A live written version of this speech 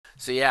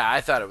So yeah, I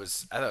thought it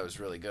was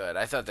really good.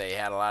 I thought they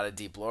had a lot of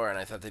deep lore, and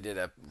I thought they did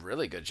a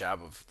really good job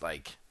of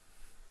like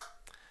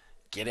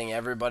getting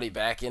everybody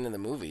back into the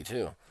movie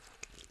too.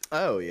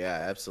 Oh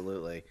yeah,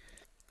 absolutely.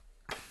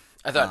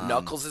 I thought Um,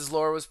 Knuckles'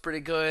 lore was pretty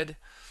good.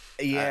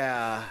 Uh,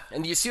 yeah,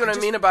 and you see I what I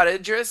just mean about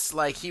Idris?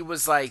 Like he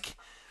was like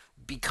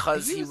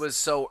because he he was. was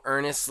so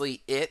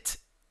earnestly it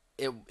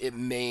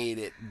made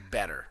it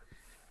better.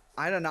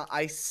 I don't know.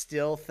 I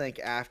still think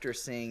after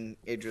seeing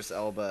Idris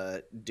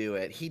Elba do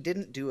it, he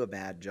didn't do a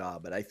bad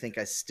job, but I think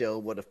I still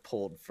would have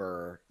pulled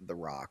for The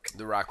Rock.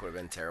 The Rock would have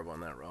been terrible in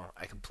that role.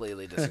 I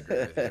completely disagree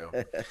with you.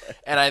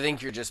 And I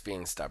think you're just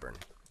being stubborn.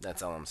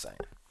 That's all I'm saying.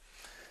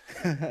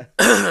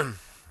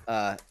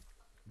 uh,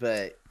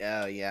 but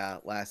oh yeah,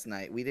 last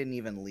night we didn't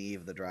even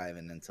leave the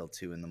drive-in until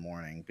 2 in the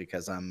morning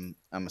because I'm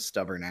a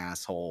stubborn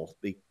asshole.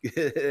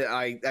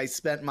 I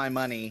spent my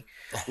money.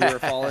 We were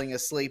falling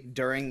asleep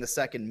during the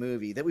second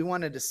movie that we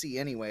wanted to see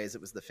anyways.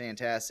 It was the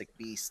Fantastic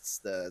Beasts,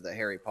 the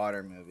Harry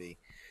Potter movie.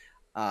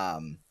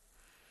 Um,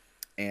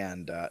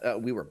 and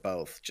we were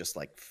both just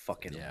like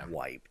fucking Yeah.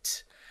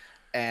 wiped.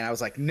 And I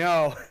was like,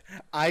 no,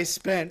 I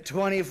spent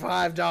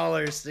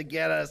 $25 to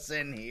get us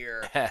in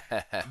here.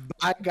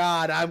 My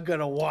God, I'm going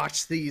to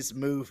watch these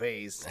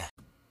movies.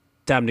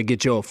 Time to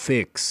get your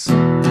fix.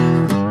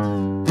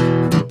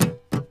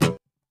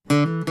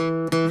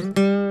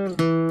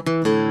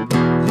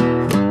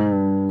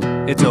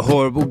 It's a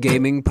horrible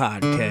gaming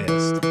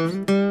podcast.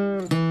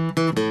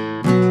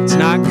 It's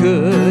not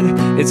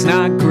good, it's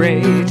not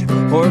great.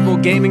 Horrible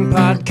gaming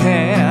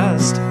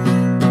podcast.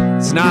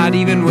 It's not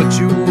even what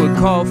you would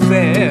call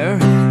fair.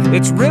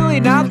 It's really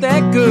not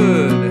that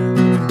good.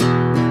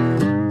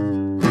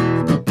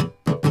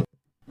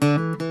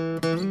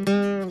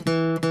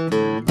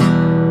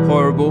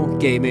 Horrible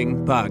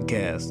Gaming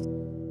Podcast.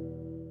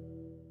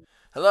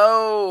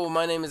 Hello,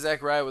 my name is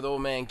Zachariah with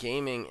Old Man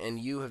Gaming, and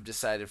you have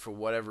decided for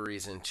whatever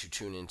reason to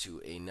tune into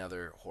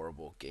another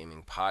horrible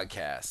gaming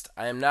podcast.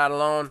 I am not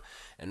alone,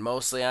 and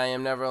mostly I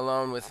am never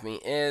alone. With me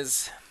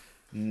is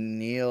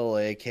Neil,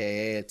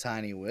 aka a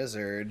tiny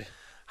wizard.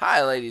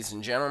 hi, ladies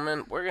and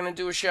gentlemen. We're gonna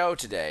do a show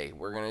today.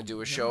 We're gonna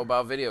do a show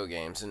about video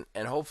games,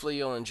 and hopefully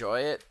you'll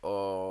enjoy it,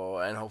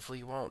 or and hopefully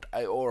you won't.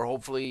 Or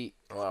hopefully,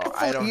 well,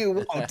 I Hopefully don't. you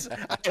won't.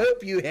 I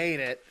hope you hate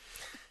it.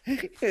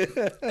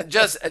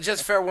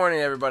 Just fair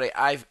warning, everybody.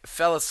 I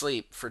fell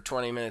asleep for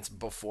 20 minutes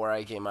before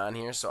I came on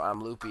here, so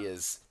I'm loopy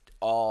as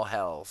all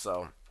hell.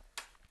 So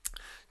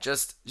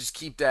just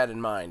keep that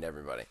in mind,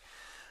 everybody.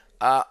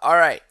 All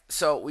right,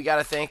 so we got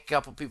to thank a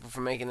couple people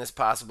for making this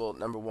possible.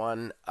 Number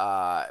one,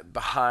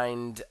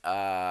 behind.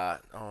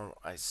 Oh,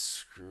 I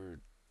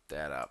screwed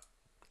that up.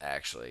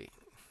 Actually,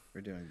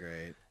 We're doing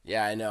great.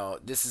 yeah, I know.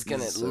 This is This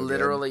gonna is so good.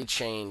 literally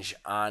change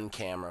on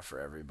camera for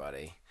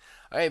everybody.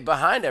 All right,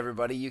 behind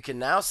everybody, you can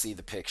now see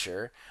the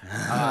picture.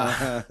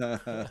 Uh,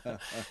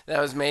 that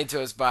was made to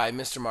us by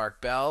Mr.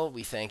 Mark Bell.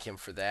 We thank him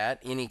for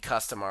that. Any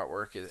custom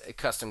artwork,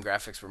 custom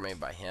graphics were made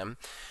by him.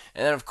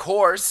 And then, of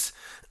course,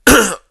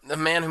 the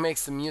man who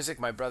makes the music,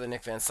 my brother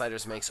Nick Van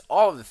Sliders, makes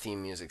all of the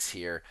theme musics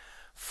here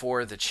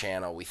for the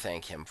channel. We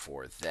thank him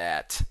for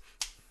that.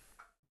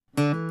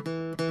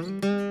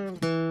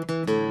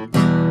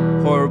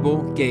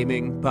 Horrible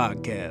Gaming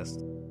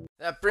Podcast.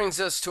 That brings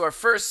us to our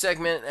first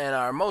segment and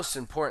our most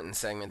important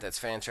segment. That's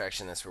Fan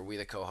Traction. That's where we,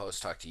 the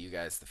co-hosts, talk to you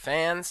guys, the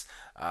fans.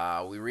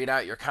 We read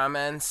out your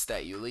comments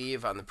that you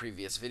leave on the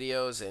previous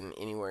videos and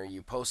anywhere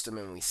you post them,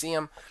 and we see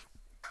them.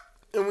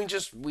 And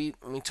we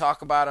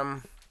talk about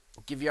them,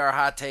 give you our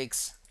hot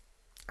takes,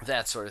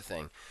 that sort of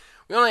thing.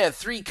 We only had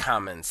 3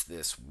 comments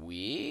this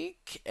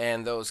week,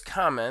 and those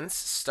comments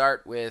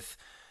start with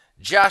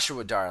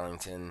Joshua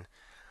Darlington.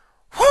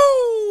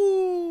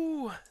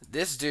 Whoo!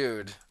 This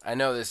dude, I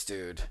know this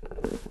dude.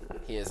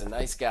 He is a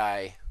nice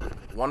guy,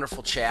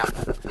 wonderful chap,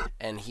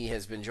 and he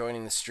has been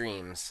joining the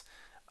streams.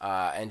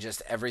 And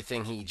just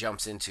everything he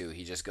jumps into,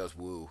 he just goes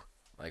woo,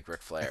 like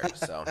Ric Flair.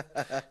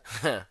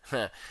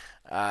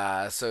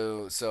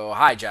 So, so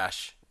hi,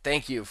 Josh.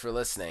 Thank you for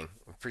listening.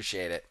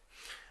 Appreciate it.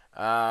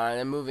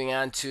 And moving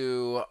on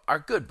to our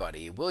good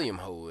buddy William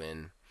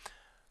Hohen.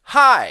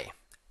 Hi!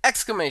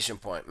 Exclamation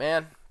point,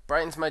 man.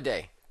 Brightens my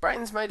day.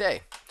 Brightens my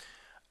day.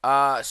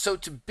 So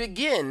to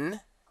begin,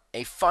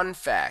 a fun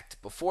fact.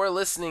 Before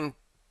listening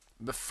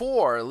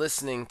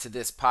to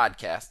this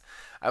podcast,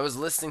 I was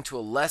listening to a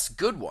less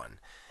good one,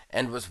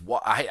 and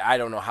I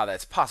don't know how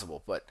that's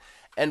possible, but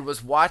and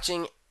was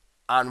watching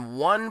on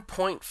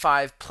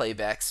 1.5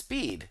 playback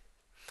speed.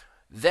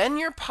 Then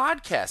your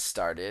podcast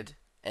started,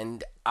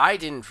 and I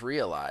didn't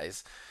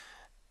realize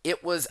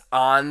it was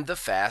on the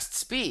fast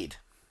speed.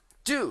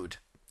 Dude,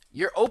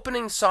 your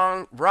opening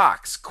song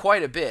rocks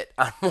quite a bit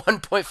on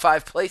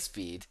 1.5 play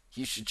speed.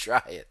 You should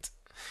try it.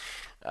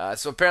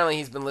 So apparently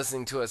he's been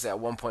listening to us at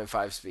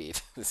 1.5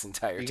 speed this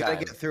entire You gotta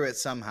time. get through it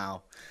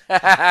somehow.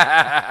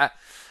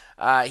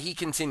 He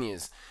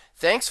continues.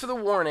 Thanks for the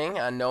warning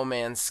on No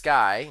Man's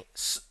Sky.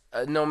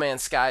 No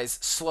Man's Sky's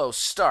slow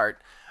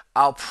start.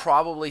 I'll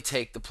probably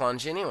take the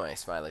plunge anyway.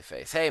 Smiley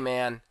face. Hey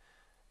man,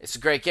 it's a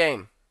great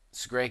game.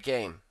 It's a great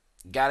game.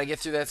 Got to get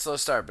through that slow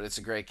start, but it's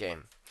a great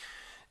game.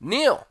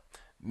 Neil,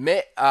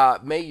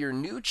 may your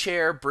new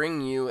chair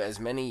bring you as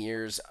many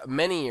years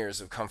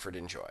of comfort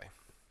and joy.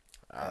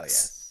 Oh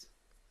yes.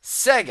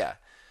 Sega,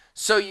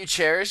 so you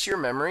cherish your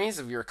memories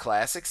of your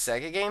classic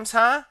Sega games,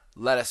 huh?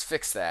 Let us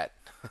fix that.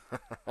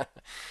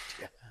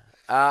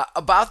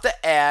 About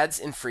the ads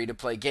in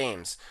free-to-play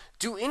games,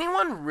 do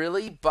anyone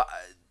really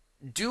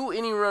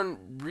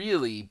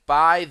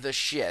buy the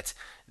shit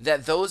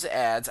that those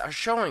ads are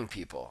showing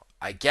people?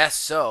 I guess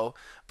so,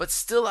 but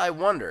still I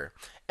wonder,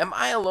 am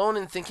I alone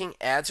in thinking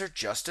ads are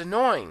just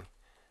annoying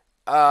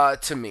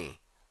to me?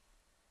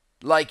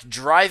 Like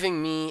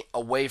driving me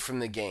away from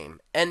the game.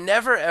 And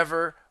never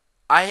ever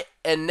have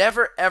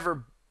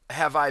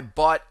I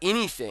bought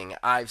anything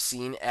I've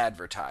seen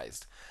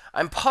advertised.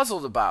 I'm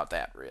puzzled about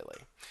that,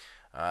 really.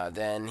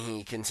 Then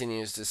he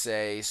continues to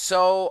say,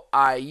 so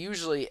I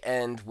usually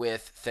end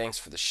with thanks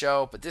for the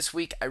show, but this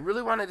week I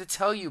really wanted to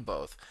tell you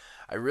both.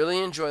 I really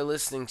enjoy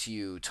listening to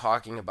you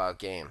talking about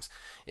games.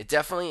 It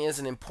definitely is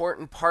an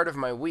important part of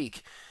my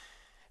week,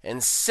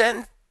 and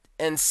since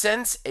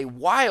a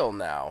while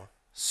now.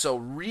 So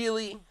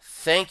really,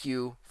 thank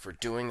you for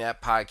doing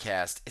that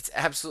podcast. It's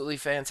absolutely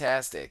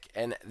fantastic,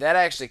 and that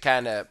actually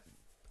kind of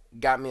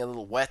got me a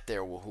little wet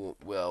there,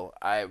 Will.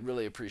 I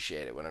really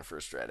appreciate it when I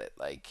first read it.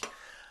 Like,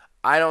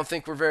 I don't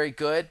think we're very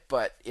good,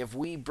 but if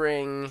we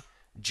bring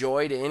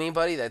joy to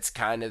anybody, that's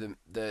kind of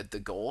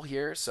the goal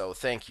here. So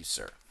thank you,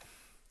 sir.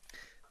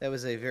 That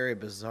was a very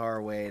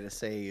bizarre way to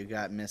say you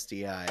got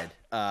misty-eyed.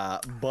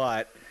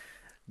 But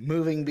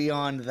moving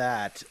beyond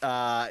that,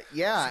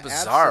 yeah, what's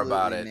bizarre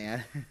about it,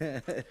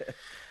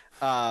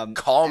 man.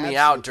 Call me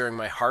out during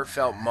my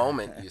heartfelt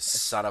moment, you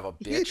son of a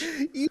bitch.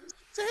 You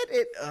said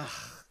it.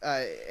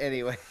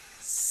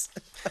 Anyways,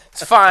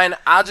 it's fine.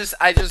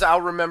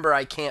 I'll remember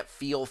I can't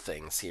feel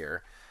things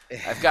here.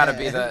 I've got to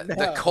be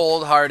the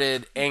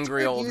cold-hearted,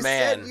 angry old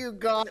man. You said you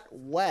got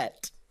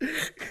wet.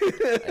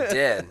 I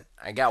did.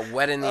 I got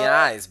wet in the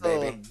eyes,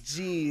 baby. Oh,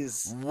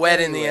 jeez. Wet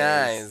in the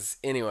eyes.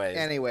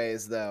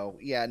 Anyways, though,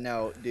 yeah,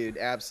 no, dude,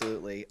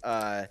 absolutely.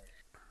 I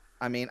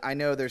mean, I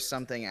know there's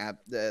something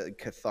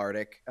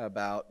cathartic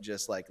about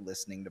just like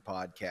listening to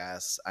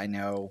podcasts. I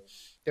know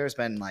there's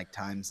been like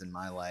times in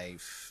my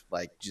life,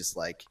 like just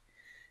like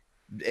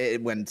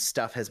when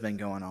stuff has been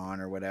going on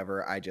or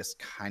whatever, I just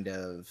kind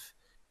of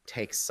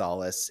take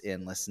solace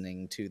in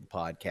listening to the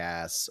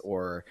podcasts,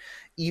 or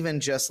even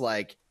just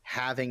like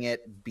having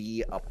it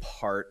be a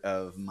part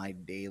of my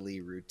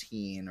daily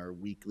routine or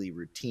weekly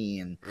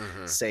routine,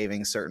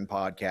 saving certain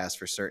podcasts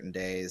for certain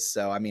days.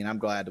 So, I mean, I'm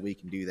glad that we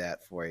can do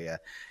that for you,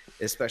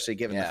 especially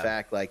given the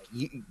fact, like,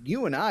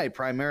 you and I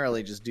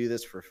primarily just do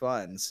this for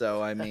fun.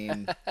 So, I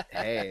mean,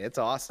 hey, it's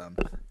awesome.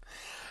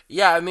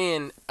 Yeah, I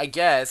mean, I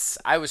guess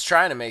I was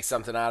trying to make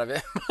something out of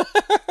it.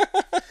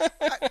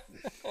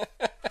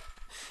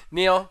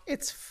 Neil,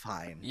 it's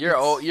fine.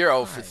 You're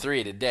 0 for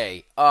 3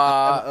 today.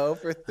 I'm 0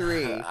 for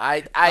 3.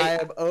 I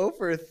am 0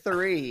 for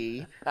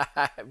 3.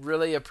 I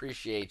really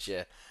appreciate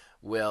you,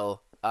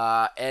 Will.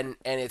 And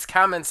it's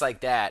comments like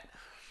that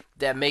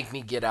make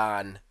me get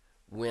on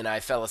when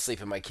I fell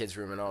asleep in my kid's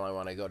room and all I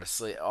want to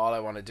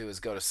do is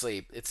go to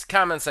sleep. It's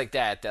comments like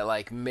that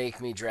like make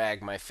me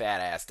drag my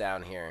fat ass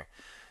down here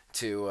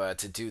to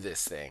do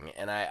this thing,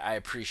 and I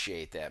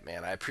appreciate that,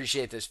 man. I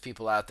appreciate there's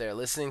people out there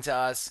listening to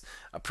us,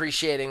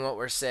 appreciating what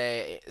we're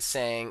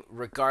saying,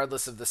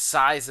 regardless of the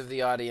size of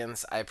the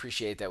audience. I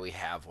appreciate that we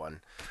have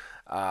one,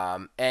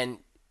 and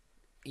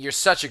you're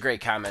such a great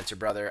commenter,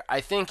 brother.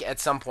 I think at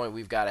some point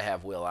we've got to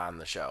have Will on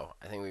the show.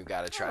 I think we've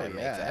got to try and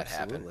make that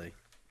happen.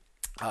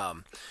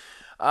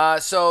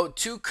 So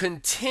to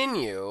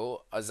continue,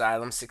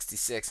 Asylum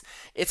 66,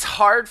 it's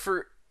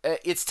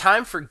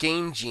time for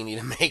Game Genie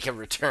to make a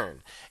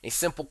return. A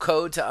simple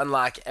code to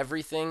unlock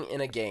everything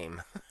in a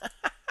game.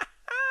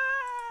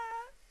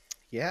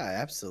 Yeah,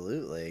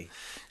 absolutely.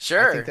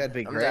 Sure. I think that'd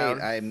be great.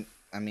 I'm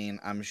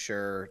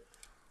sure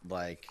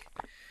like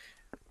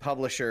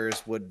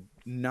publishers would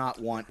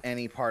not want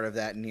any part of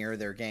that near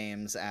their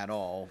games at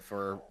all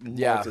for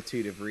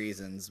multitude of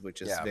reasons,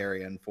 which is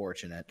very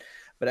unfortunate.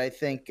 But I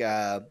think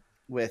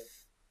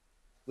with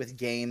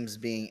games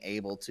being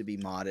able to be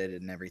modded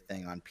and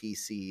everything on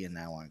PC and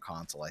now on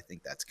console, I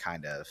think that's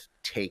kind of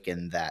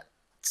taken that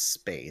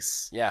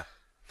space. Yeah.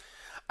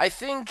 I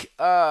think,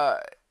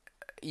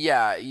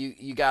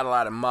 you got a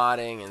lot of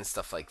modding and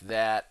stuff like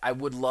that. I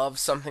would love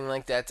something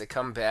like that to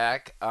come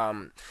back.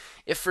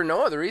 If for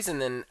no other reason,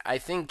 then I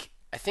think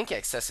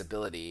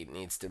accessibility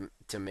needs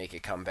to make a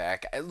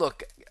comeback.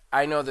 Look,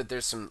 I know that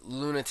there's some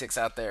lunatics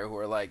out there who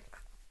are like,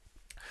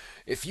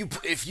 if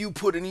you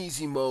put an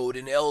easy mode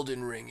in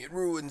Elden Ring, it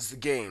ruins the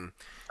game.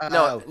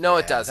 No,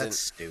 it doesn't. That's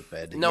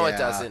stupid. No, it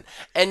doesn't.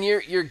 And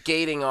you're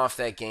gating off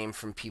that game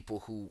from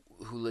people who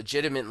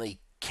legitimately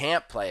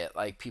can't play it,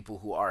 like people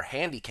who are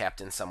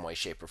handicapped in some way,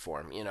 shape, or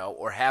form,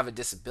 or have a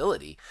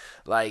disability.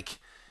 Like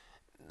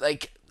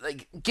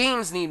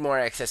games need more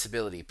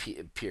accessibility.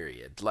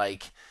 Period.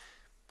 Like,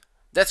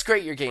 that's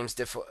great. Your game's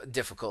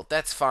difficult.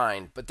 That's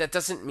fine, but that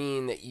doesn't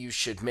mean that you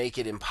should make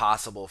it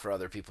impossible for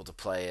other people to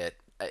play it.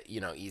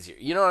 easier.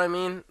 You know what I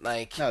mean?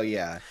 Like, Oh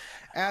yeah,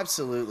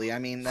 absolutely. I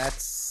mean,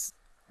 that's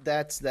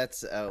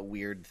a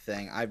weird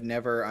thing. I've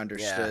never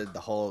understood the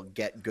whole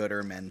get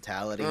gooder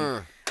mentality.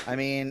 mm, I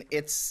mean,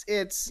 it's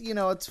it's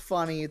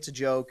funny, it's a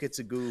joke, it's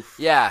a goof.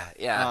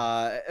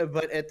 yeah.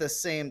 But at the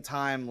same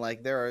time,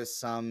 like there are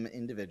some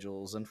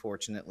individuals,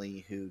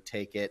 unfortunately, who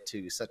take it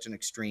to such an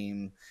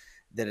extreme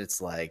that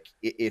it's like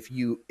if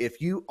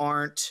you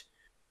aren't,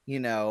 you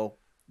know,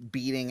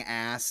 beating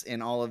ass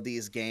in all of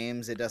these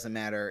games, it doesn't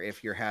matter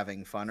if you're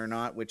having fun or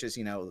not, which is,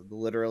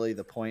 literally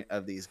the point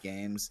of these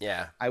games.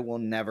 Yeah. I will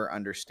never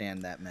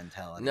understand that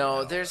mentality at No, all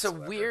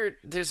whatsoever.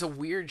 there's a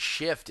weird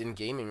shift in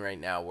gaming right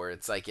now where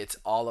it's like it's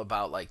all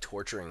about like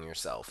torturing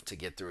yourself to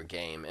get through a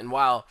game. And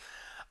while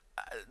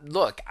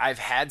look, I've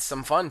had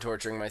some fun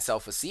torturing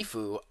myself with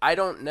Sifu, I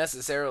don't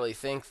necessarily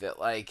think that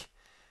like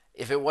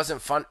if it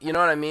wasn't fun, you know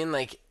what I mean?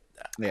 Like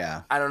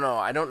Yeah. I don't know.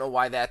 I don't know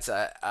why that's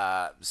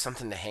a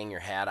something to hang your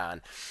hat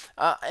on.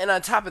 And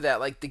on top of that,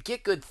 like the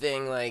get good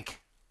thing, like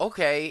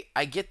okay,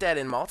 I get that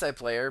in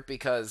multiplayer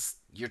because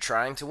you're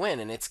trying to win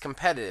and it's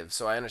competitive,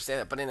 so I understand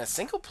that. But in a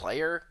single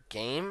player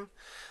game,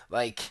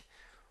 like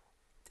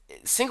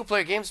single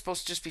player games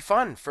supposed to just be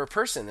fun for a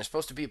person. They're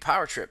supposed to be a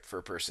power trip for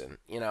a person,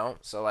 you know?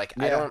 So like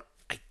Yeah.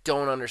 I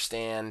don't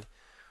understand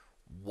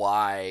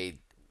why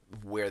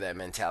where that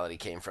mentality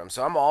came from.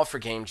 So I'm all for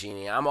Game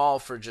Genie. I'm all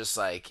for just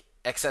like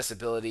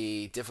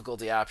accessibility,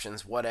 difficulty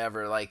options,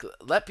 whatever. Like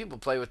let people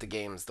play with the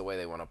games the way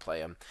they want to play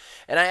them.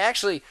 And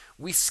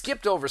we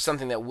skipped over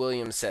something that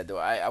William said though.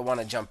 I want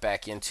to jump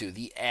back into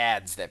the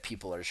ads that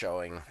people are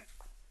showing.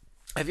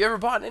 Have you ever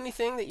bought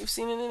anything that you've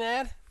seen in an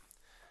ad?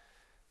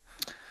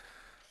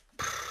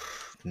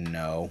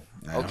 No,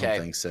 I don't Okay.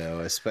 think so.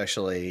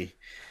 Especially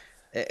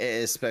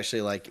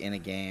like in a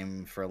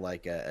game for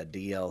like a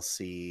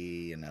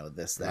DLC,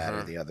 this, that, or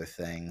Mm-hmm. the other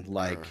thing. Mm-hmm.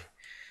 Like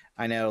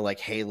I know like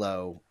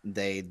Halo,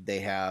 they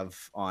have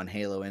on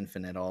Halo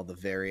Infinite all the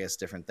various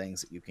different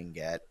things that you can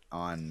get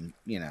on,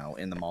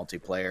 in the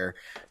multiplayer.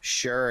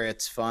 Sure,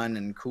 it's fun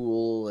and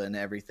cool and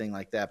everything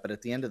like that, but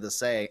at the end of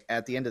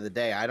the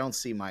day, I don't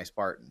see my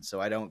Spartan, so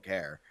I don't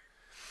care.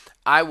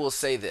 I will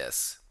say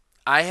this.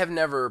 I have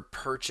never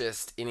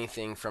purchased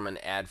anything from an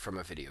ad from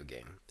a video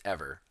game,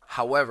 ever.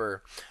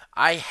 However,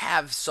 I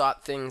have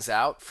sought things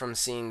out from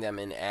seeing them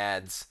in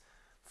ads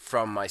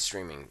from my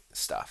streaming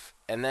stuff.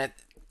 And that,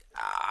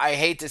 I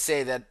hate to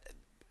say that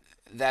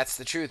that's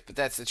the truth, but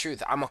that's the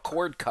truth. I'm a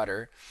cord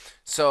cutter,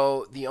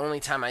 so the only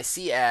time I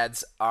see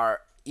ads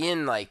are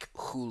in like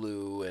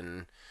Hulu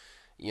and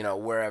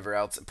wherever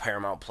else,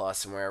 Paramount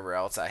Plus and wherever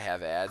else I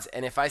have ads.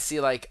 And if I see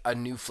like a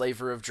new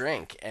flavor of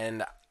drink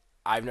and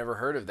I've never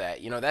heard of that,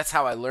 that's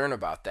how I learn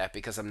about that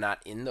because I'm not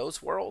in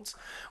those worlds.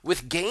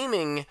 With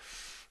gaming,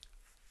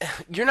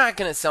 you're not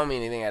going to sell me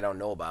anything I don't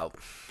know about.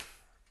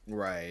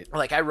 Right.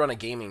 Like I run a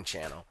gaming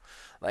channel.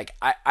 Like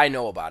I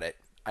know about it.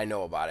 I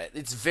know about it.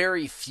 It's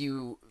very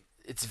few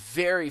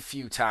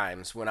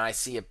times when I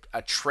see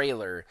a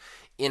trailer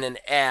in an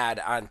ad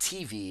on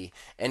TV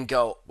and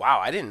go, wow,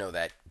 I didn't know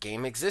that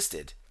game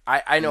existed.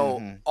 I know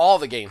Hmm. all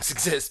the games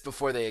exist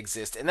before they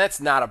exist, and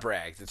that's not a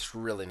brag. That's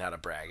really not a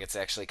brag. It's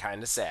actually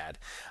kind of sad.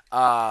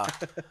 Uh,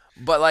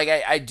 but like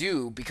I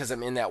do because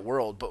I'm in that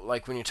world. But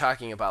like when you're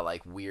talking about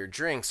like weird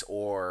drinks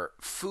or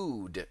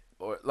food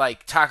or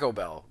like Taco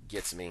Bell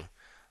gets me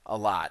a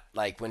lot.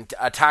 Like when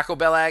a Taco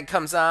Bell ad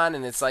comes on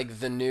and it's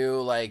like the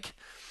new like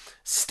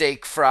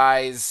steak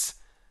fries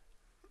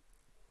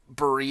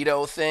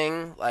burrito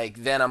thing,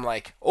 like then I'm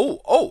like,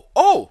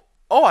 oh,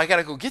 I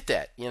gotta go get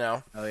that.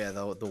 Oh yeah,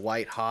 the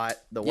white hot,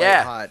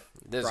 Yeah,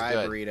 this is fry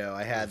good. burrito.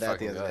 I This had is that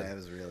the fucking other good. day. It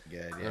was really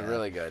good. They're Yeah.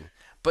 really good.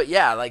 But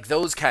yeah, like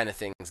those kind of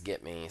things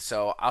get me.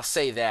 So I'll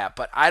say that.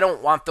 But I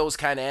don't want those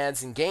kind of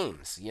ads in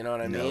games. You know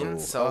what I mean? No.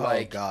 So Oh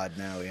like, God,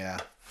 no. Yeah.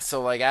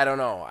 I don't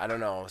know. I don't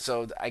know.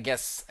 So I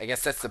guess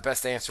that's the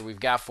best answer we've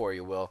got for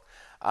you, Will.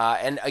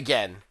 And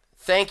again,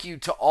 thank you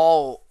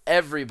to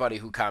everybody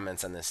who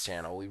comments on this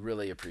channel. We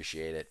really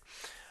appreciate it.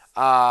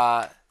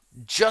 Uh,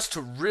 just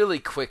to really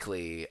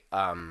quickly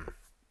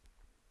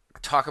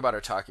talk about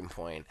our talking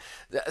point.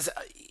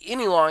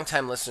 Any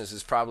longtime listeners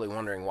is probably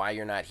wondering why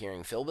you're not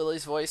hearing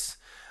Philbilly's voice,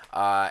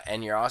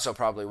 and you're also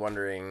probably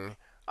wondering,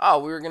 oh,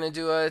 we were gonna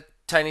do a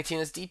Tiny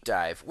Tina's deep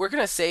dive. We're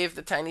gonna save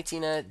the Tiny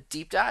Tina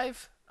deep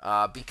dive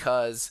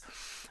because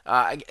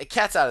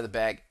cat's out of the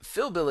bag.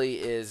 Philbilly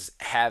is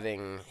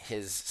having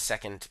his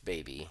second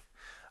baby.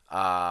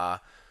 Uh,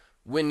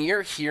 when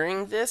you're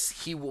hearing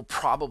this, he will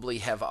probably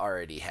have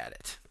already had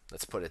it.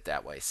 Let's put it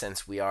that way,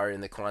 since we are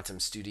in the quantum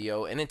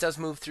studio and it does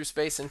move through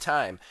space and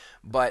time.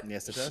 But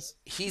Yes, it does.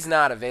 he's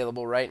not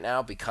available right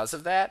now because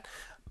of that.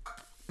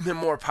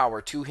 More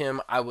power to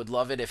him. I would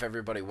love it if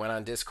everybody went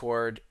on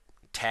Discord,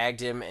 tagged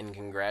him, and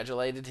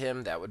congratulated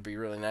him. That would be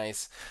really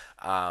nice.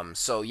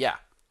 So yeah.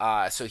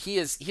 So he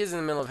is in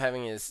the middle of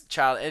having his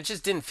child, and it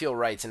just didn't feel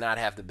right to not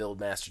have the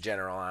Buildmaster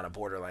General on a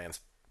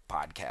Borderlands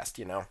podcast.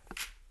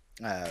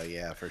 Oh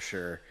yeah, for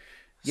sure.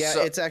 Yeah,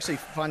 So it's actually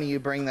funny you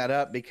bring that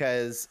up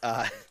because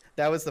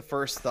that was the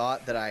first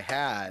thought that I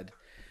had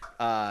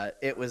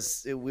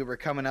we were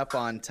coming up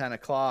on 10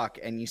 o'clock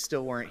and you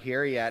still weren't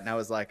here yet. And I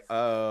was like,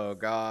 oh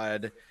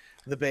God,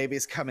 the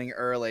baby's coming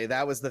early.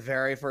 That was the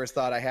very first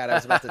thought I had. I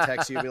was about to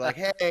text you and be like,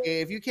 hey,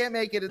 if you can't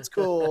make it, it's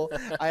cool.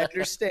 I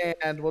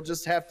understand. We'll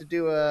just have to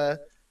do a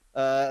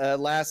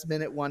last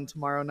minute one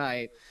tomorrow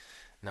night.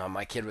 No,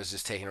 my kid was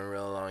just taking a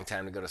really long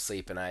time to go to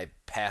sleep, and I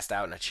passed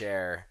out in a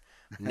chair.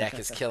 Neck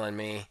is killing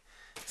me.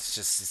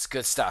 It's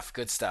good stuff.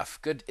 Good stuff.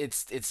 Good.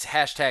 It's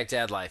hashtag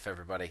dad life,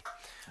 everybody.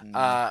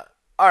 All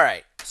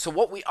right. So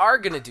what we are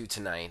gonna do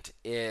tonight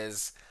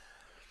is,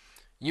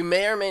 you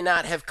may or may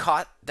not have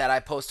caught that I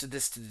posted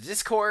this to the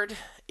Discord.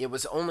 It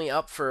was only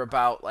up for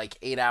about like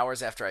 8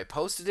 hours after I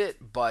posted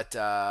it, but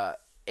a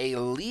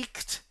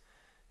leaked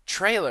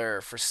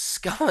trailer for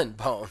Skull and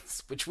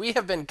Bones, which we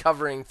have been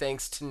covering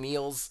thanks to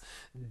Neil's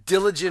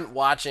diligent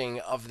watching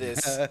of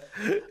this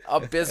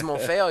abysmal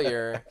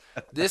failure.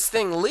 This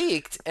thing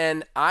leaked,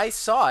 and I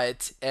saw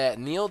it.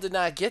 Neil did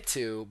not get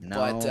to,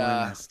 but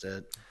I missed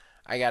it.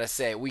 I gotta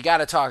say, we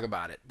gotta talk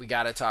about it.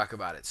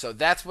 So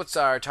that's what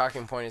our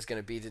talking point is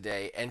going to be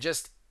today. And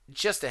just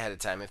ahead of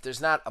time, if there's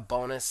not a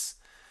bonus,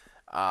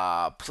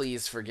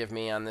 please forgive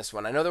me on this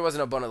one. I know there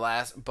wasn't a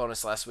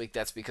bonus last week.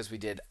 That's because we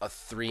did a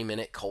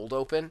 3-minute cold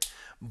open.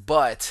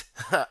 But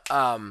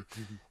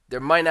there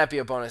might not be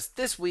a bonus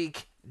this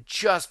week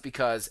just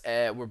because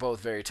we're both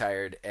very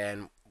tired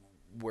and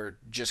we're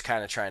just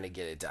kind of trying to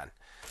get it done.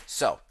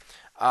 So,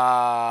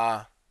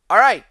 all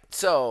right.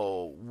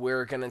 So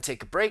we're going to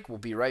take a break. We'll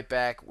be right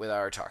back with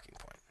our talking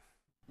point.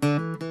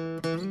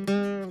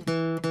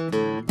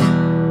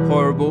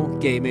 Horrible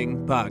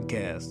Gaming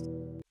Podcast.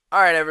 All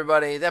right,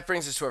 everybody, that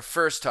brings us to our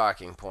first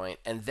talking point,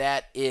 and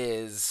that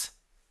is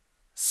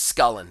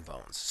Skull and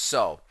Bones.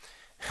 So,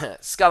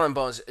 Skull and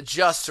Bones,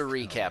 just to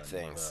recap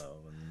things.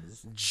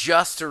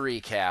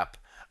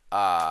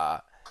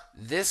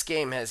 This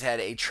game has had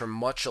a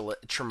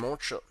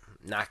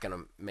not going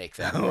to make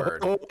that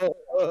word.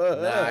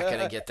 Not going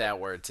to get that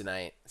word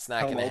tonight. It's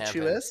not going to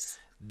happen.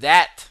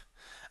 That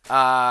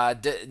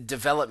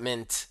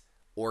development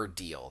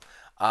ordeal.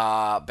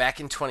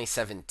 Back in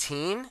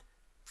 2017...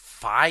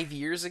 6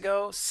 years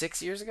ago,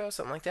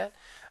 something like that,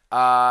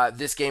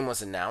 this game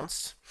was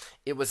announced.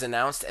 It was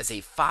announced as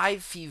a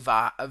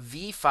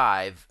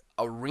 5v5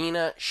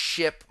 arena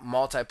ship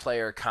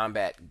multiplayer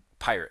combat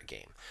pirate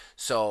game.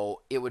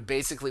 So it would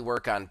basically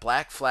work on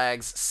Black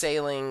Flag's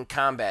sailing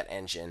combat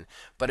engine,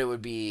 but it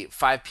would be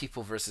 5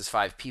 people versus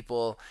 5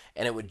 people,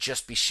 and it would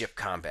just be ship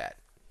combat.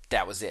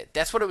 That was it.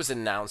 That's what it was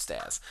announced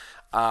as.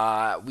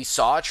 We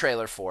saw a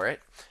trailer for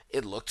it.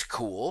 It looked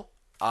cool.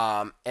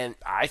 And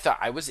I thought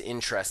I was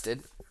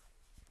interested.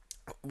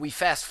 We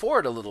fast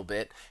forward a little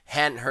bit,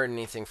 hadn't heard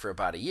anything for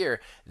about a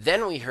year.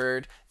 Then we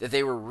heard that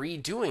they were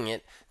redoing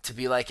it to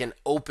be like an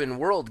open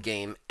world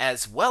game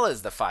as well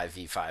as the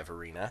 5v5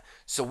 arena.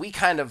 So we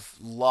kind of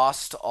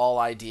lost all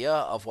idea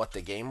of what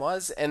the game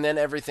was, and then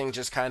everything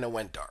just kind of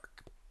went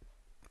dark.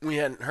 We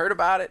hadn't heard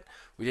about it.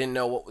 We didn't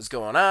know what was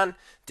going on.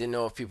 Didn't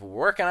know if people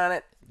were working on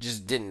it.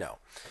 Just didn't know.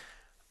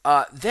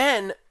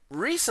 Then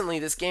recently,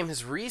 this game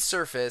has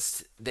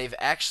resurfaced. They've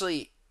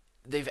actually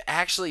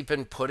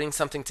been putting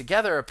something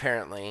together,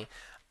 apparently,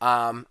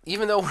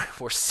 even though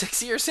we're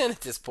 6 years in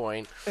at this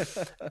point.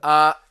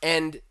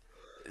 And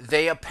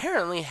they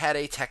apparently had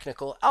a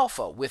technical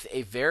alpha with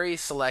a very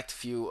select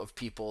few of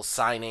people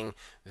signing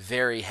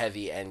very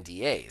heavy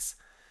NDAs.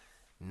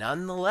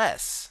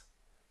 Nonetheless,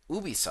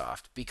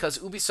 Ubisoft, because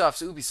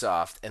Ubisoft's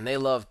Ubisoft and they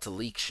love to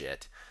leak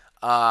shit,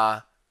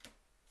 a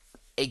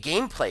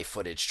gameplay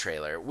footage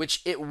trailer,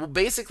 which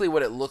basically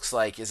what it looks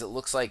like is it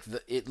looked like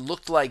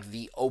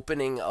the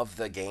opening of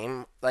the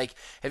game. Like,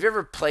 have you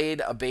ever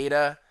played a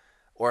beta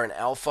or an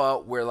alpha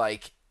where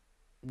like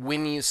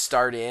when you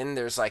start in,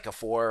 there's like a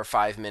 4 or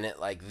 5 minute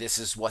like this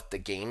is what the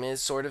game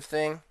is sort of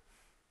thing?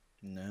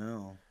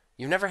 No.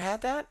 You've never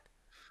had that?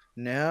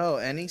 No,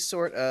 any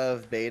sort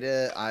of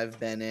beta I've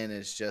been in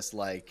is just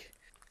like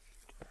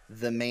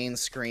the main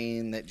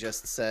screen that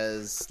just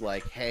says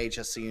like, hey,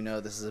 just so you know,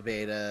 this is a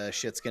beta,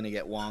 shit's gonna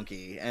get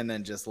wonky, and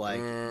then just like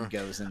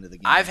goes into the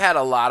game. I've had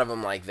a lot of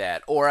them like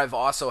that, or I've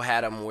also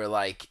had them where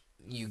like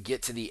you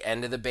get to the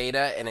end of the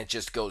beta and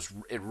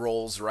it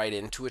rolls right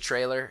into a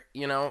trailer,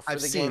 you know, for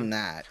I've the seen game.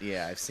 that.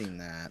 Yeah, I've seen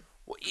that.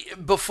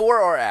 Before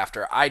or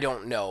after, I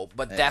don't know,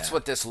 but that's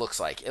what this looks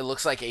like. It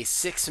looks like a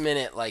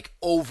 6-minute like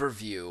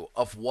overview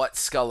of what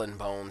Skull and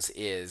Bones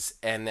is,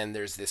 and then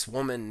there's this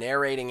woman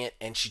narrating it,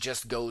 and she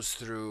just goes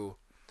through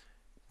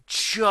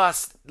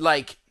just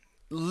like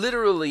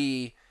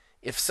literally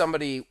if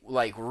somebody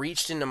like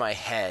reached into my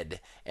head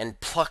and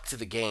plucked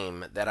the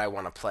game that I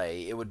want to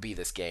play, it would be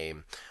this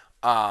game.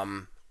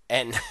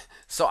 And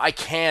so I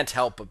can't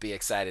help but be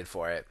excited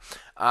for it.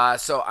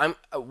 So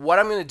what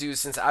I'm going to do,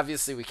 since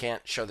obviously we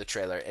can't show the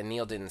trailer and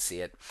Neil didn't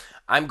see it,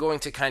 I'm going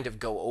to kind of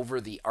go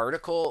over the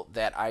article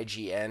that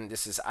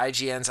this is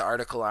IGN's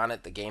article on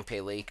it, the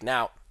gameplay leak.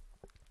 Now,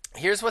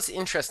 here's what's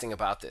interesting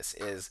about this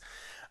is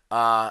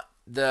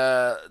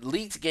the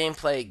leaked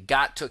gameplay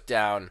got took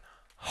down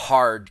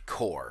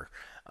hardcore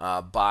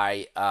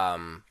by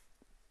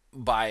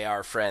by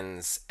our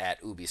friends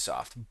at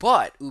Ubisoft.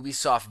 But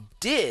Ubisoft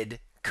did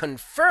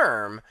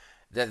confirm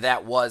that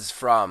that was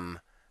from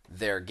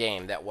their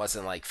game. That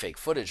wasn't like fake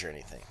footage or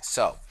anything.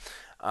 So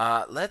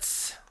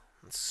let's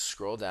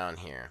scroll down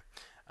here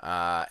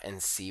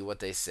and see what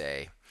they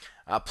say.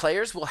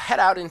 Players will head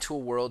out into a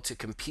world to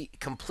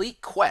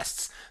complete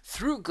quests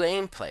through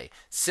gameplay,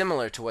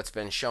 similar to what's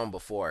been shown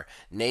before.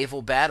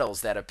 Naval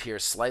battles that appear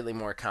slightly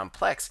more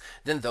complex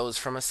than those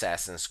from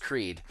Assassin's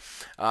Creed.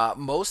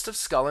 Most of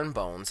Skull and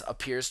Bones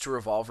appears to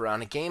revolve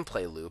around a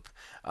gameplay loop,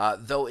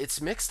 though it's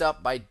mixed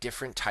up by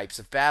different types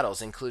of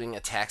battles, including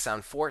attacks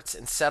on forts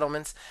and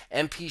settlements,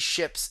 NPC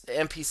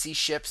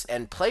ships,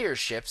 and player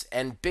ships,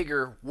 and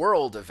bigger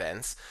world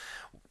events,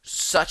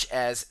 such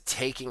as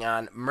taking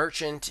on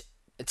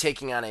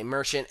a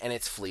merchant and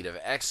its fleet of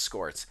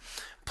escorts.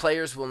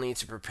 Players will need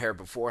to prepare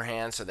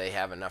beforehand so they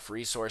have enough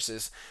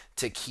resources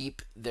to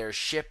keep their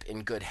ship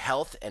in good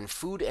health and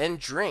food and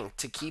drink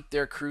to keep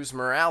their crew's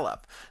morale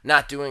up.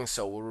 Not doing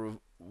so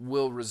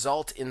will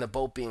result in the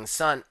boat being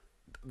sunk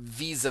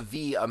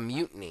vis-a-vis a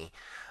mutiny,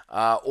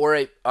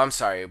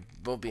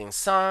 boat being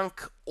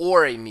sunk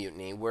or a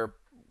mutiny where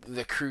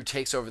the crew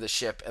takes over the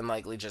ship and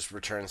likely just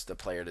returns the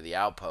player to the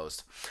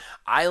outpost.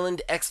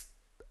 Island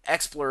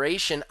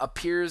exploration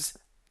appears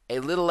a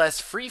little less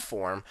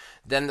freeform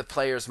than the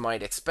players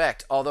might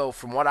expect, although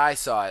from what I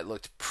saw, it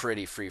looked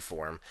pretty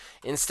freeform.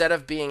 Instead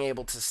of being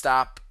able to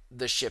stop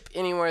the ship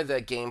anywhere,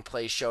 the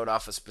gameplay showed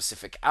off a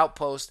specific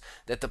outpost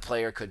that the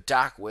player could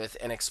dock with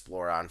and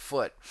explore on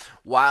foot.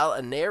 While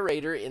a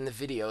narrator in the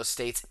video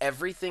states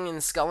everything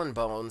in Skull and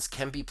Bones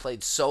can be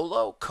played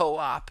solo,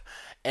 co-op,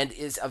 and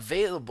is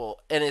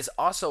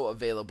also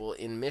available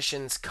in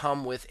missions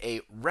come with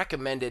a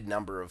recommended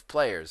number of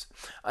players.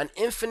 An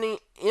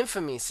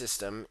infamy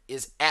system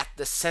is at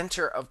the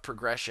center of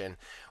progression,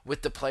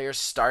 with the player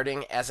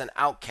starting as an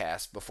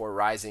outcast before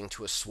rising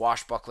to a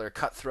swashbuckler,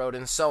 cutthroat,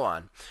 and so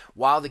on.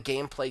 While the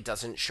gameplay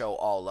doesn't show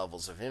all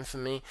levels of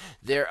infamy,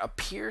 there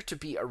appear to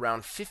be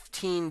around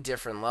 15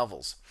 different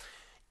levels.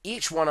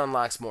 Each one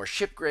unlocks more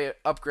ship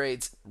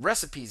upgrades,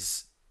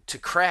 recipes to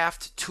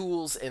craft,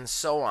 tools, and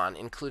so on,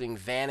 including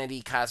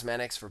vanity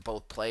cosmetics for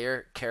both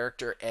player,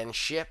 character, and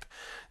ship.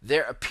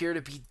 There appear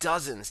to be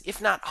dozens,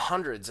 if not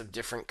hundreds, of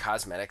different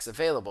cosmetics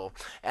available,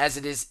 as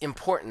it is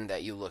important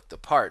that you look the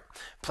part.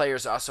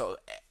 Players also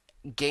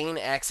gain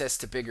access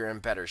to bigger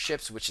and better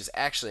ships, which is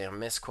actually a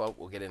misquote.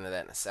 We'll get into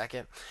that in a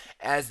second.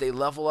 As they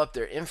level up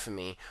their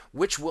infamy,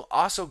 which will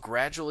also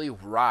gradually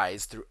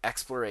rise through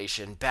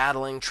exploration,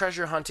 battling,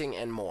 treasure hunting,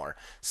 and more.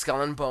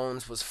 Skull and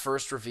Bones was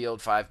first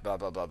revealed 5 blah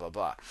blah blah blah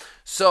blah.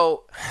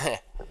 So,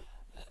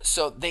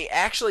 so they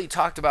actually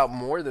talked about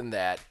more than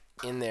that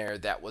in there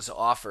that was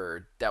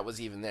offered, that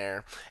was even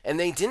there. And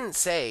they didn't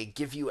say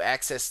give you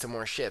access to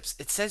more ships.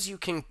 It says you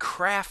can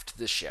craft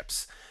the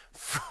ships.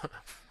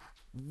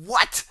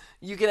 What?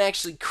 You can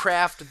actually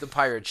craft the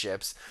pirate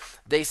ships.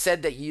 They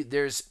said that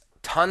there's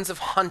tons of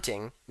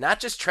hunting,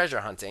 not just treasure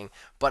hunting,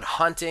 but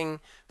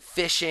hunting,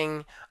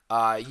 fishing.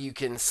 You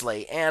can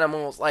slay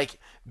animals. Like,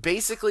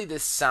 basically,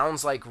 this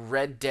sounds like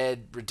Red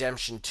Dead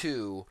Redemption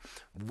 2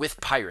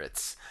 with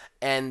pirates.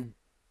 And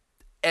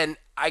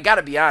I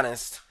gotta be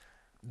honest,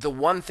 the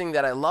one thing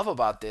that I love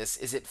about this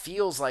is it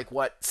feels like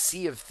what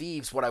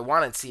I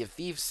wanted Sea of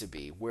Thieves to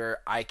be, where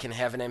I can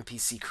have an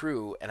NPC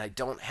crew and I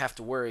don't have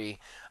to worry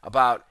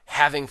about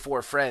having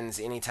 4 friends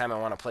anytime I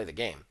want to play the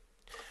game.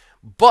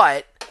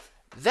 But,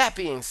 that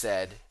being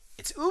said,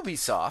 it's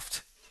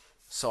Ubisoft,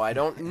 so I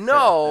don't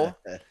know,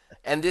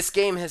 and this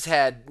game has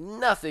had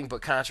nothing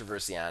but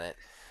controversy on it.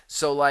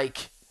 So,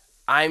 like,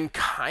 I'm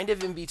kind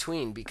of in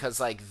between because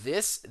like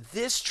this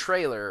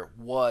trailer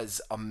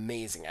was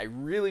amazing. I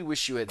really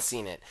wish you had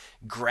seen it.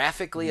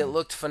 Graphically it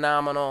looked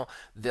phenomenal.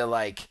 The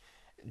like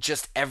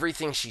just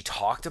everything she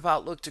talked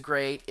about looked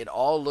great. It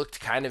all looked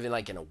kind of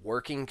in a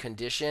working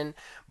condition.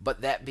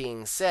 But that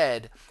being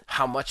said,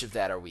 how much of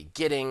that are we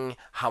getting?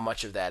 How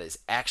much of that is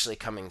actually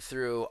coming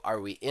through? Are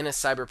we in a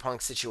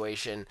cyberpunk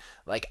situation?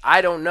 Like,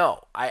 I don't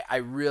know. I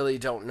really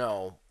don't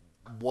know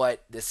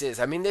what this is.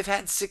 I mean, they've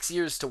had 6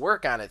 years to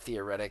work on it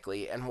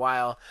theoretically, and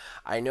while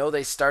I know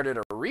they started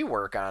a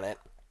rework on it,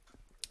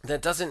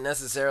 that doesn't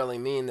necessarily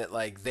mean that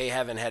like they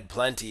haven't had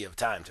plenty of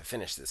time to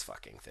finish this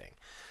fucking thing.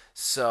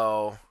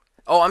 So,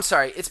 oh, I'm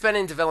sorry, it's been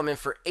in development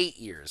for 8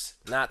 years,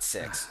 not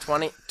 6.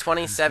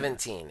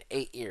 2017,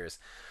 8 years.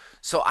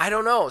 So I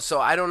don't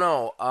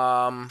know.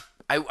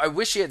 I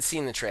wish you had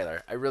seen the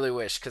trailer. I really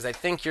wish, because I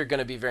think you're going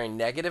to be very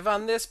negative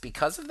on this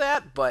because of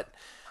that, but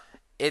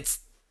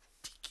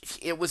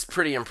it was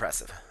pretty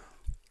impressive.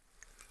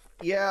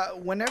 Yeah,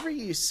 whenever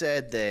you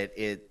said that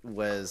it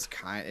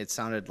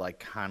sounded like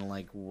kind of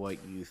like what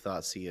you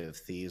thought Sea of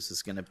Thieves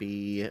was going to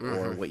be,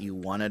 or what you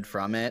wanted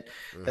from it.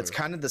 That's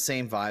kind of the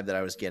same vibe that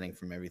I was getting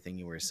from everything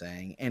you were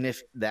saying. And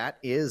if that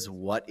is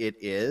what it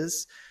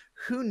is,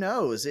 who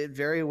knows? It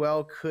very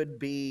well could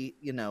be,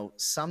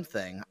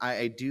 something.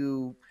 I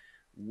do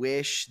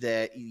wish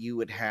that you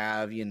would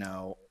have,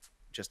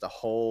 just a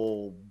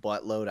whole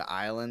buttload of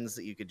islands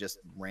that you could just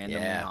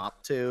randomly Yeah.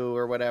 hop to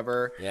or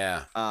whatever.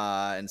 Yeah.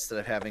 Instead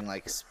of having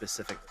like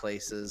specific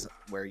places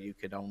where you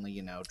could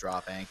only,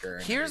 drop anchor.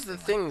 And Here's the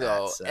everything thing, like that,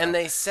 though, so. and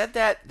they said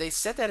that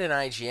in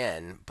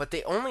IGN, but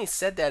they only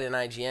said that in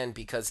IGN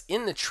because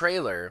in the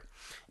trailer,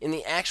 in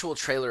the actual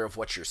trailer of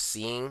what you're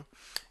seeing,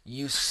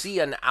 you see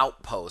an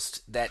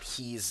outpost that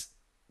he's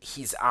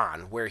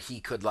on where he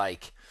could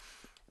like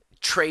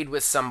trade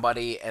with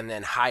somebody and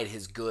then hide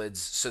his goods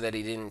so that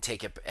he didn't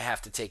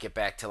have to take it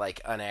back to like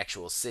an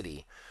actual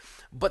city.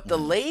 But the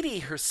lady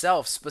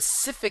herself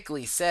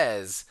specifically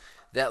says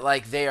that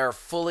like they are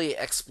fully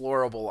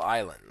explorable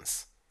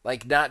islands,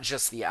 like not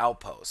just the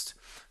outpost.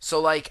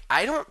 So like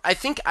I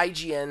think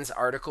IGN's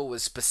article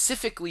was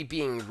specifically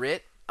being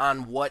writ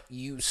on what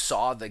you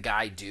saw the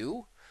guy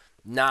do,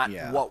 not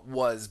Yeah. what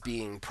was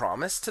being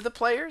promised to the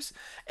players.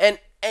 And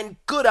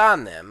good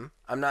on them.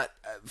 I'm not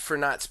for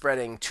not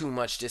spreading too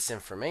much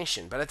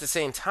disinformation, but at the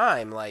same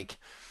time, like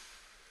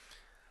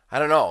I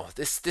don't know,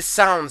 this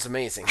sounds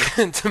amazing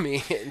to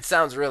me. It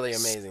sounds really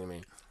amazing to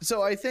me.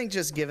 So I think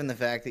just given the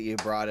fact that you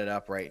brought it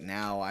up right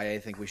now, I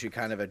think we should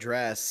kind of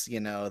address,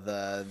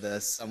 the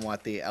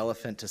somewhat the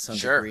elephant to some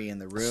Sure. degree in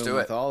the Let's room do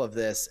with it. all of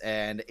this,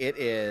 and it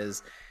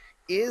is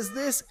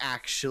this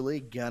actually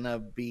gonna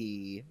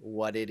be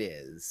what it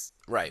is?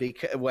 Right.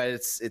 Because what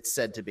it's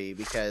said to be,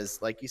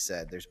 because like you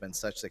said, there's been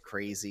such a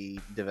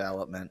crazy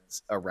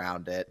developments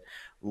around it.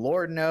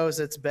 Lord knows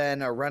it's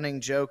been a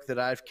running joke that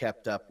I've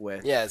kept up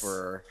with Yes.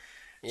 for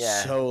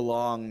Yeah. so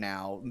long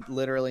now.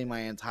 Literally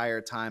my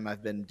entire time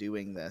I've been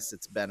doing this,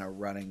 it's been a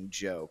running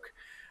joke.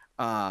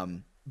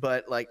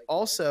 But like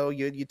also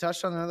you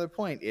touched on another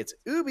point. It's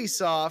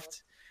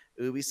Ubisoft.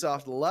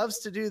 Ubisoft loves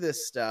to do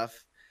this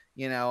stuff.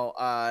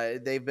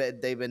 They've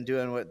been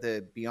doing what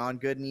the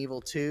Beyond Good and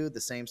Evil 2,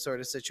 the same sort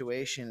of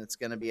situation. It's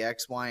going to be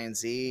X, Y, and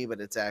Z, but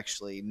it's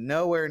actually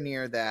nowhere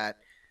near that.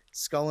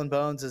 Skull and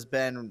Bones has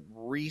been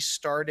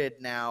restarted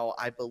now,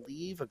 I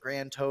believe, a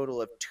grand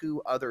total of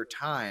 2 other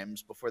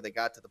times before they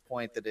got to the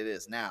point that it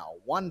is now.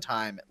 1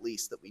 time, at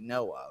least, that we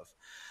know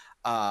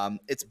of.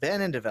 It's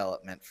been in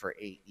development for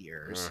 8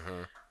 years.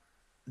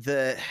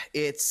 Mm-hmm.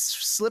 It's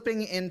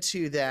slipping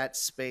into that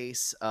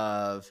space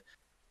of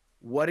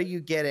what are you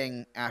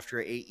getting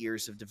after 8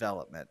 years of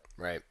development?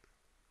 Right.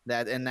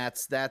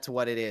 That's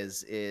what it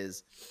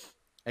is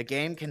a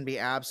game can be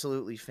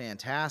absolutely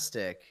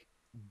fantastic,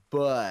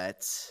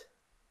 but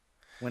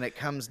when it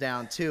comes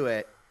down to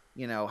it,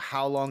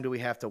 how long do we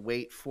have to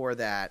wait for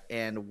that?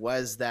 And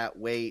was that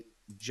wait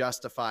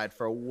justified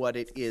for what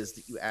it is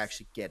that you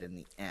actually get in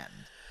the end?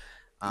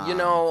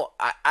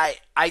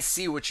 I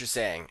see what you're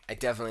saying. I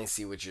definitely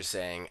see what you're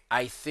saying.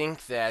 I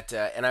think that,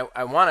 and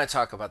I want to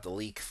talk about the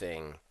leak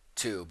thing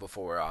too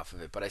before we're off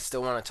of it, but I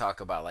still want to talk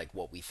about like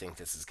what we think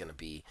this is going to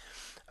be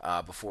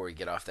before we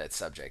get off that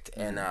subject.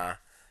 And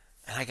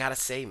I gotta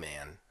say,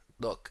 man,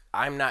 look,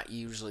 I'm not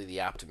usually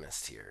the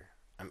optimist here.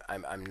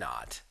 I'm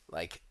not.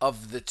 Like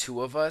of the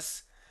two of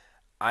us,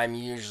 I'm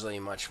usually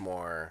much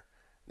more.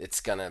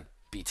 It's gonna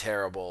be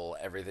terrible.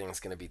 Everything's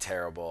gonna be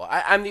terrible.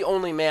 I'm the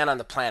only man on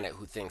the planet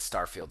who thinks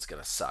Starfield's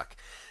gonna suck.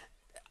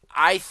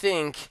 I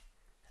think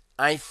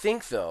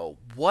though,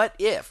 what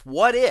if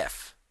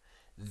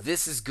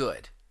this is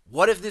good?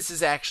 What if this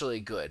is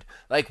actually good?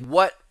 Like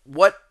what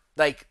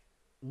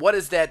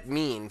does that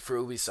mean for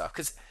Ubisoft?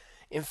 Because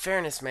in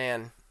fairness,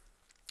 man,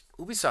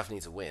 Ubisoft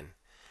needs a win.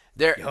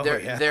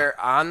 They're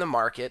on the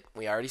market.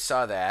 We already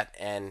saw that,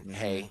 and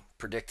hey,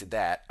 predicted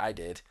that. I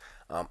did.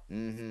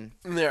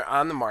 They're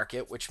on the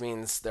market, which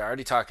means they're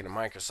already talking to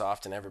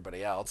Microsoft and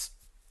everybody else.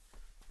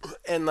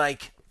 And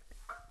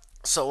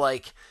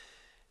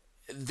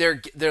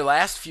their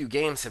last few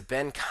games have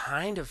been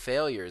kind of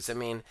failures. I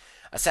mean,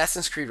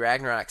 Assassin's Creed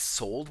Ragnarok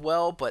sold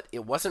well, but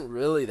it wasn't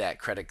really that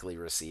critically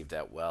received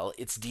that well.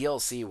 Its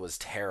DLC was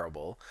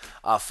terrible.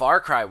 Far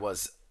Cry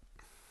was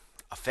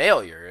a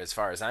failure as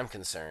far as I'm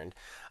concerned.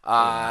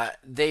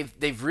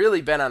 They've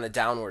really been on a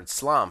downward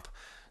slump.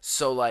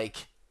 So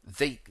like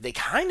they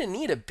kind of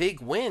need a big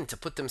win to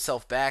put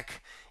themselves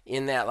back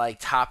in that like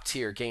top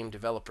tier game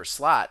developer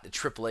slot, the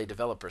AAA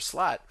developer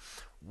slot.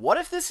 What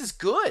if this is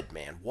good,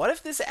 man? What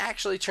if this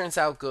actually turns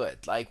out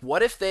good? Like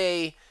what if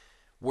they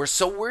were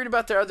so worried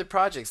about their other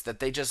projects that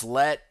they just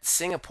let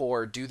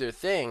Singapore do their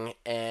thing,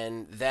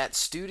 and that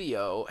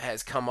studio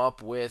has come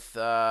up with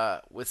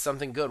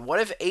something good? What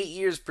if 8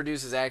 years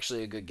produces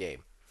actually a good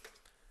game?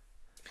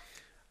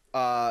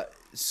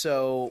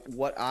 So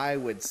what I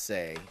would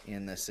say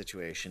in this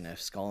situation,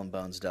 if Skull and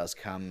Bones does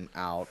come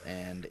out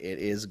and it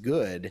is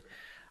good,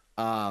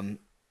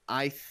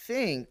 I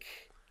think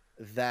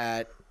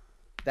that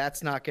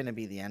that's not going to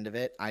be the end of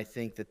it. I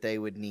think that they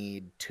would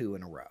need 2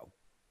 in a row.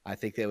 I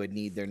think they would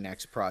need their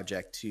next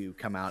project to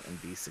come out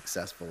and be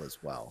successful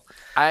as well.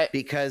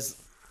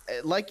 Because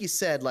like you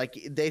said, like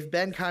they've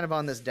been kind of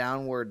on this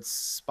downward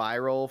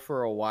spiral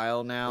for a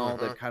while now.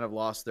 They've kind of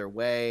lost their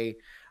way.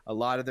 A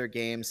lot of their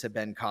games have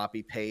been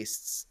copy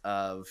pastes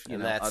of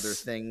other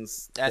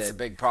things. That's a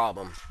big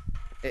problem.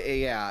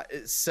 Yeah.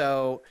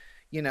 So,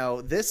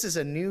 this is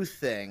a new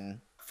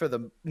thing for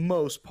the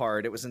most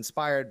part. It was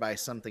inspired by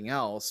something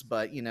else,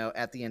 but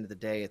at the end of the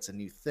day, it's a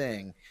new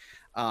thing.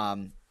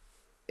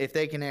 If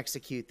they can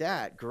execute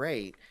that,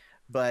 great.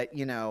 But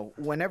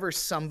whenever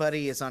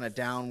somebody is on a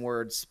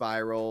downward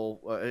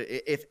spiral,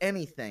 if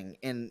anything,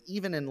 and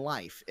even in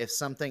life, if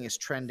something is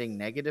trending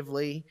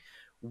negatively,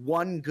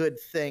 one good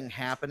thing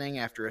happening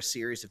after a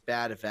series of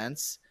bad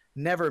events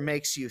never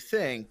makes you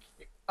think,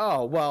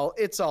 oh, well,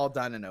 it's all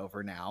done and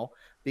over now,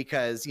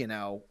 because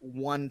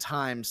one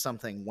time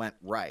something went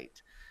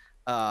right.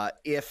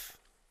 If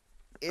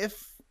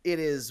it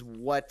is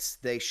what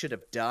they should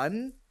have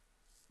done,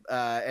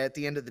 at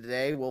the end of the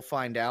day, we'll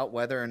find out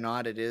whether or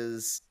not it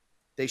is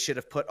they should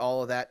have put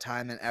all of that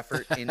time and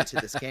effort into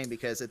this game.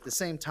 Because at the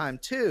same time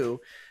too,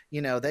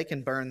 they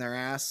can burn their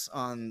ass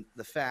on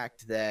the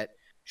fact that,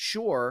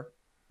 sure,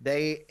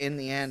 they in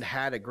the end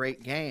had a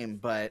great game,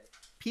 but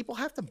people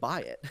have to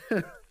buy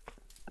it.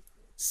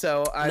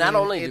 So not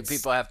only do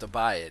people have to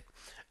buy it,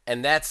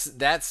 and that's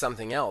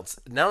something else.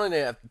 Not only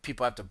do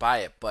people have to buy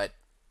it, but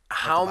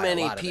how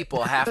many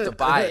people have to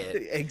buy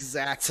it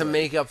exactly to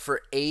make up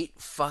for 8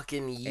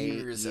 fucking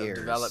years of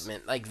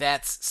development? Like,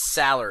 that's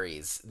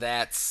salaries.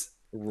 That's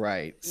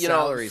right.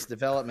 Salaries,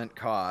 development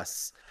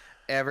costs,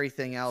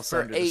 everything else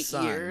for under 8 the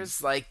sun.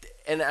 years. Like,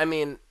 and I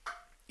mean,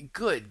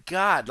 good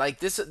God, like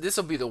this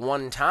will be the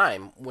one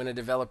time when a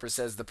developer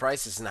says the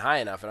price isn't high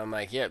enough, and I'm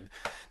like, yeah,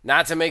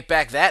 not to make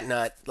back that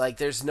nut. Like,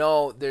 there's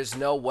no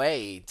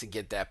way to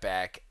get that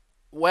back.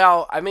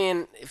 Well, I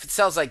mean, if it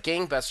sells like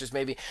gangbusters,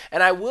 maybe.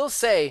 And I will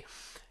say,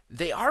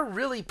 they are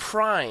really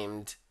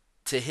primed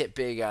to hit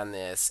big on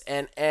this.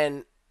 And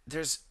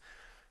there's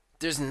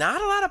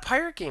not a lot of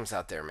pirate games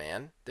out there,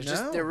 man.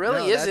 There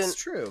really isn't. That's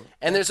true.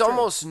 And there's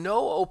almost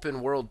no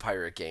open world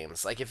pirate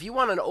games. Like, if you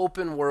want an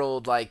open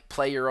world, like,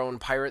 play your own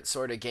pirate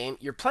sort of game,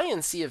 you're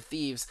playing Sea of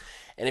Thieves.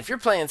 And if you're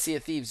playing Sea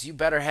of Thieves, you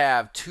better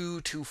have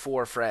 2 to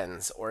 4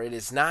 friends, or it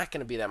is not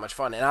going to be that much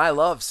fun. And I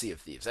love Sea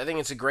of Thieves. I think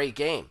it's a great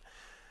game.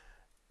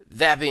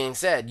 That being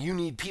said, you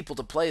need people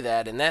to play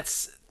that, and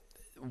that's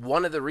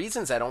one of the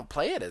reasons I don't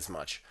play it as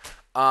much.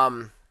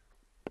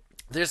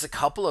 There's a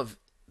couple of,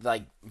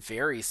 like,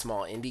 very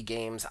small indie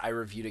games. I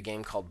reviewed a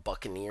game called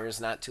Buccaneers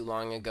not too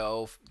long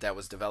ago that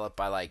was developed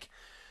by, like,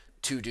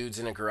 2 dudes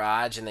in a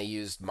garage, and they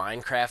used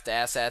Minecraft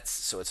assets,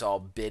 so it's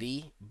all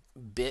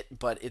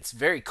but it's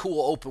very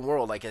cool open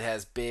world. Like, it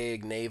has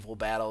big naval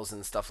battles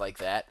and stuff like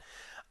that.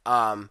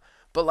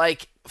 But,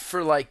 like,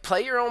 for, like,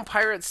 play your own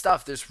pirate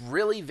stuff, there's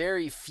really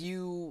very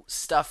few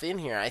stuff in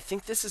here. I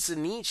think this is a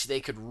niche they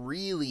could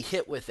really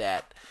hit with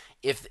that.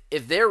 If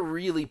they're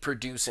really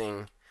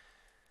producing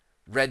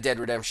Red Dead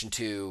Redemption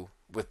 2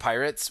 with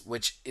pirates,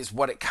 which is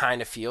what it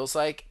kind of feels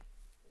like,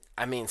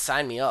 I mean,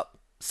 sign me up.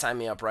 Sign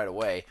me up right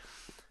away.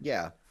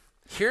 Yeah.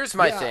 Here's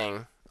my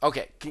thing.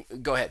 Okay,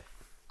 go ahead.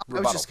 Rebuttal,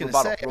 I was just going to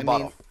say, rebuttal.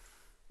 I mean,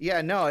 yeah,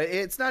 no,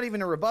 it's not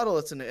even a rebuttal.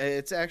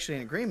 It's actually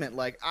an agreement.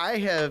 Like,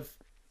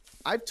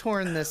 I've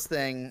torn this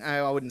thing.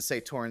 I wouldn't say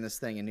torn this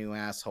thing a new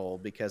asshole,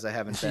 because I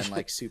haven't been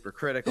like super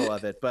critical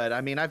of it. But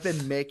I mean, I've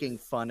been making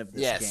fun of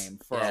this game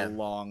for a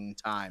long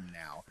time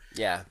now.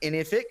 Yeah. And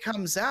if it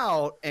comes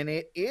out and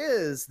it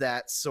is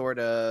that sort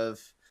of,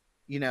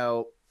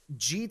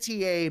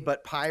 GTA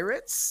but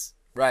pirates,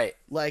 right?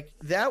 Like,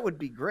 that would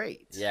be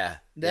great. Yeah.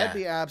 That'd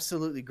be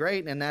absolutely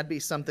great, and that'd be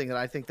something that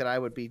I think that I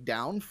would be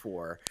down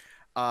for.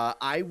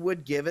 I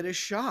would give it a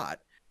shot,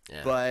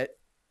 but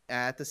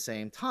at the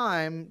same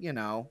time,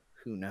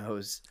 who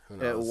knows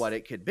what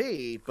it could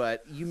be.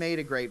 But you made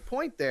a great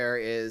point there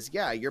is,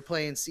 you're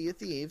playing Sea of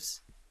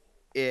Thieves.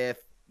 If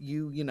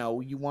you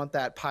want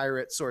that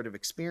pirate sort of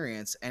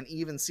experience, and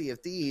even Sea of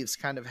Thieves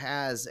kind of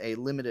has a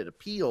limited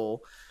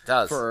appeal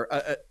for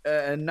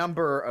a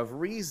number of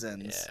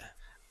reasons.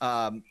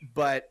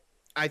 But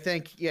I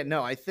think,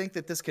 I think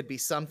that this could be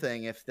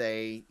something if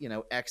they,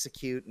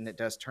 execute and it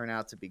does turn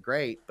out to be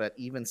great. But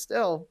even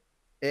still,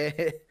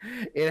 it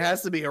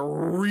has to be a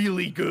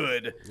really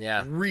good,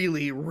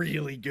 really,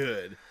 really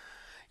good.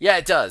 Yeah,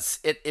 it does.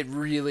 It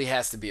really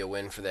has to be a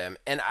win for them.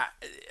 And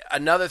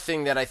another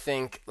thing that I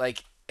think,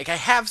 like I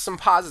have some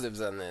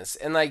positives on this,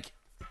 and like,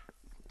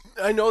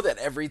 I know that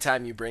every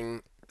time you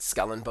bring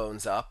Skull and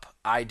Bones up,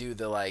 I do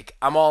the like,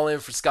 I'm all in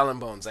for Skull and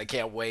Bones. I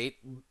can't wait.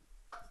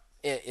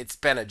 It's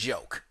been a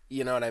joke,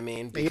 you know what I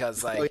mean?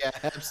 Because like,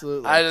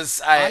 absolutely.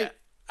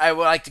 I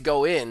would like to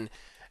go in.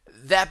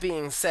 That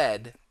being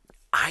said,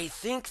 I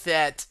think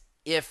that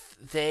if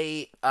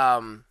they,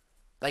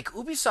 like,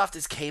 Ubisoft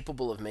is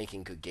capable of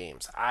making good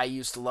games. I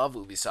used to love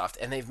Ubisoft,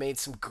 and they've made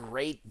some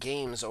great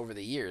games over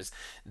the years.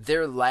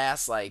 Their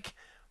last,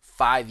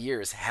 5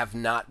 years have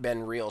not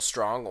been real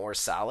strong or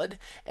solid,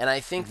 and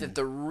I think that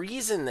the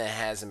reason that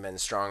hasn't been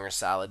strong or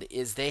solid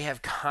is they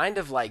have kind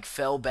of,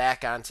 fell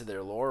back onto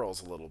their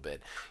laurels a little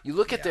bit. You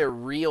look at their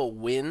real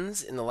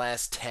wins in the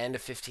last 10 to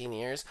 15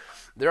 years,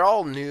 they're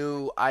all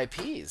new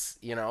IPs,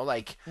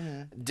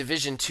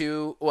 Division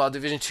 2. Well,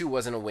 Division 2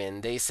 wasn't a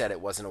win. They said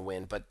it wasn't a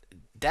win, but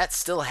that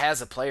still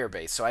has a player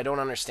base, so I don't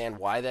understand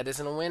why that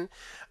isn't a win.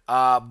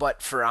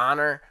 But For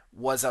Honor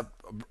was a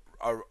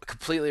a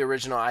completely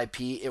original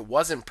IP. It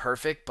wasn't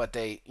perfect, but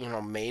they,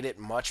 made it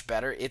much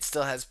better. It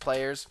still has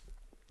players.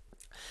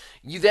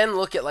 You then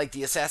look at like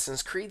the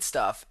Assassin's Creed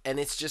stuff, and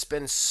it's just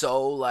been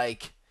so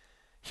like,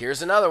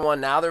 here's another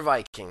one, now they're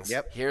Vikings.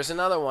 Yep. Here's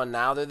another one,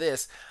 now they're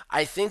this.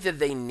 I think that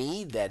they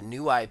need that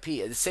new IP.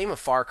 The same with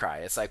Far Cry.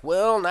 It's like,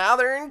 well, now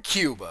they're in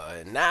Cuba,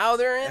 and now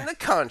they're in the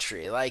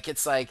country. Like,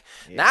 it's like,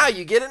 now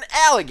you get an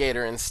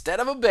alligator instead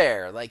of a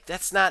bear. Like,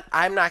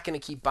 I'm not going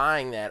to keep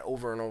buying that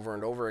over and over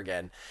and over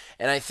again.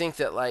 And I think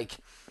that, like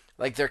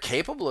they're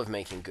capable of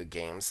making good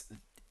games.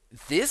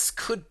 This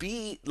could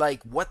be,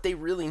 like, what they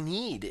really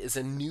need is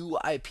a new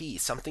IP,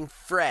 something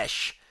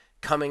fresh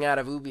coming out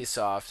of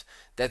Ubisoft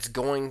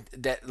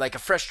like a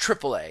fresh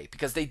AAA,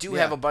 because they do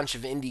have a bunch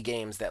of indie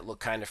games that look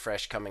kind of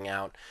fresh coming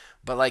out,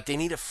 but like they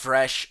need a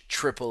fresh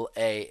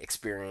AAA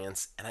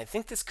experience, and I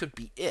think this could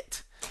be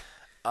it.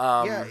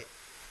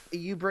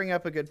 You bring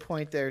up a good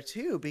point there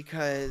too,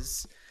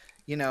 because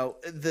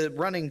the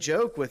running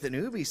joke with an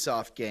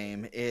Ubisoft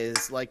game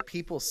is like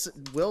people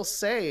will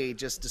say,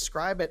 just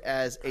describe it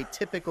as a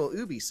typical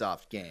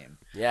Ubisoft game.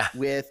 Yeah.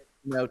 With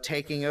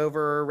taking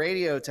over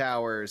radio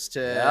towers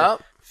to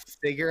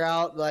figure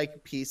out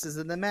like pieces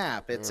of the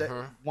map. It's at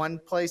one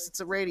place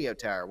it's a radio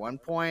tower.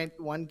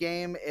 One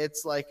game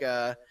it's like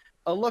a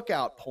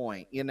lookout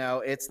point.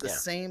 It's the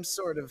same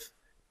sort of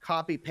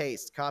copy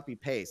paste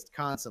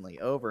constantly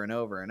over and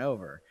over and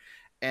over.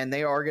 And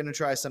they are going to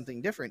try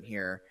something different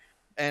here.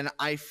 And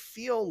I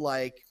feel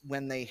like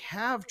when they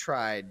have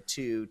tried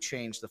to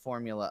change the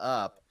formula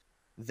up,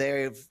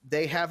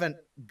 they haven't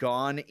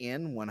gone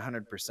in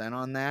 100%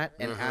 on that,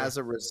 and as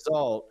a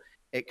result,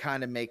 it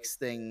kind of makes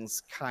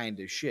things kind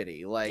of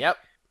shitty. Like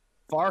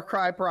Far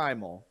Cry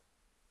Primal,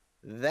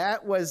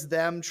 that was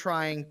them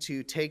trying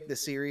to take the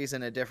series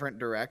in a different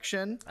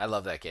direction. I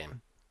love that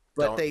game,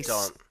 but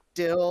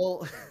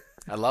still.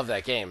 I love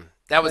that game.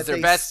 That was their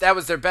best. That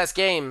was their best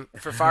game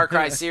for Far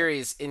Cry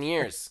series in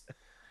years.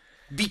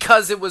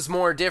 Because it was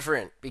more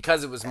different.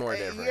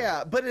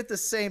 Yeah, but at the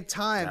same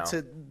time,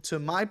 to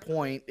my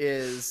point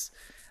is,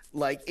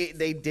 like,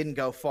 they didn't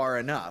go far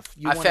enough.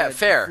 You want to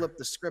flip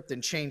the script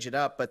and change it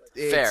up, but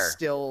it's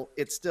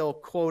still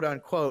quote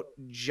unquote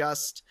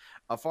just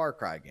a Far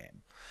Cry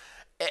game.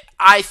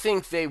 I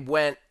think they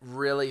went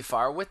really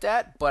far with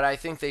that, but I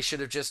think they should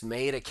have just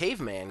made a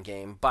caveman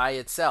game by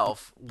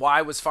itself.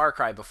 Why was Far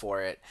Cry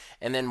before it?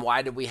 And then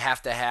why did we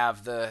have to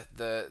have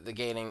the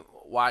gaining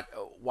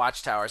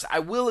watchtowers? I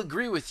will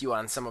agree with you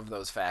on some of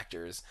those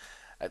factors.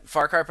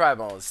 Far Cry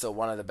Primal is still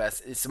one of the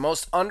best. It's the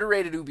most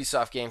underrated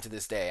Ubisoft game to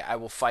this day. I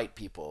will fight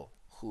people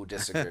who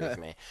disagree with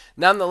me.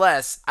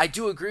 Nonetheless, I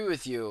do agree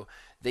with you.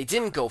 They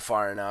didn't go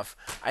far enough.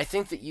 I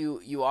think that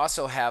you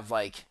also have,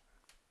 like,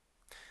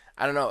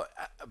 I don't know.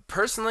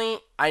 Personally,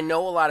 I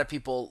know a lot of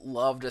people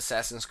loved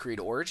Assassin's Creed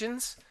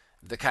Origins,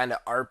 the kind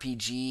of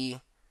RPG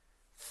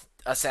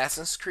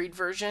Assassin's Creed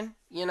version,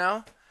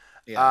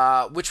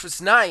 which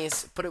was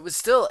nice, but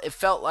it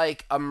felt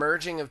like a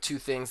merging of two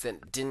things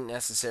that didn't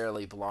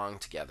necessarily belong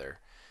together.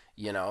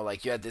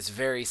 Like you had this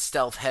very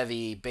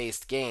stealth-heavy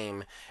based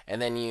game,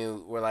 and then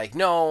you were like,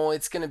 no,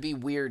 it's going to be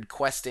weird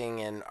questing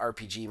and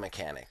RPG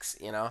mechanics,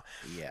 Yeah.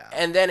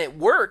 And then it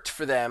worked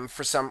for them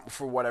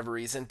for whatever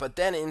reason, but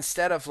then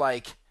instead of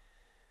like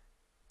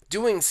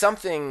doing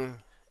something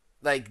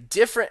like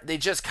different, they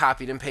just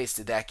copied and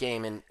pasted that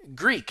game in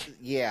Greek.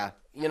 Yeah.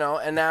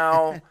 And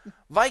now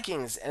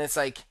Vikings, and it's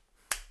like,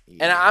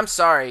 and I'm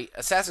sorry,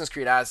 Assassin's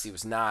Creed Odyssey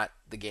was not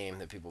the game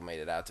that people made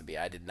it out to be.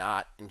 I did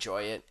not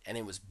enjoy it, and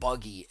it was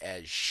buggy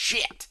as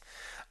shit.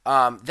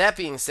 That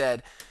being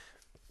said,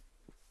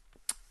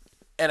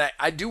 and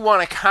I do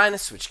want to kind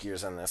of switch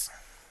gears on this,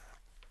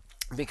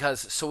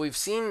 because we've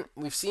seen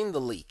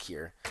the leak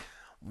here.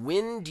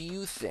 When do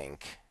you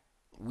think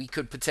we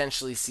could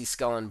potentially see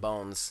Skull and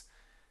Bones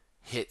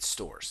hit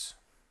stores?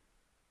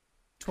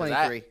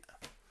 23.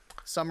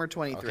 Summer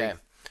 23. Okay.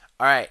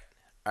 All right.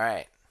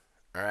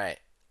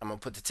 I'm going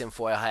to put the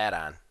tinfoil hat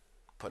on.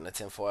 Putting the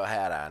tinfoil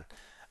hat on.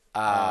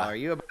 Are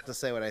you about to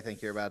say what I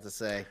think you're about to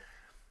say?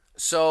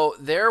 So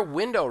their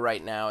window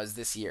right now is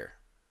this year.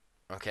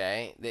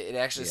 Okay? It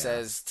actually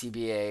says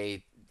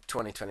TBA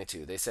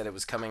 2022. They said it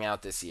was coming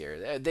out this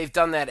year. They've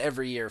done that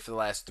every year for the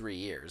last 3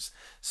 years.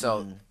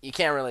 So you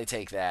can't really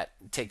take that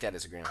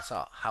as a grain of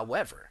salt.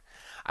 However,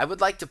 I would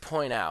like to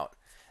point out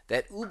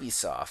that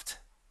Ubisoft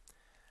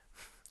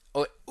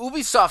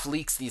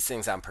leaks these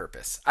things on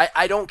purpose.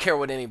 I don't care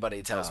what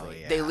anybody tells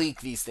me. Yeah. They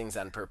leak these things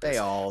on purpose. They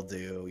all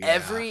do.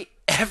 Yeah.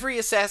 Every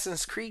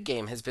Assassin's Creed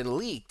game has been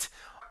leaked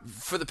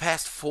for the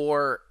past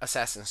 4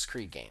 Assassin's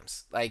Creed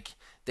games. Like,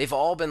 they've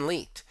all been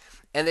leaked.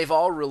 And they've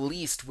all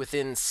released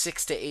within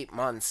 6 to 8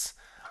 months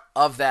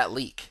of that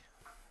leak.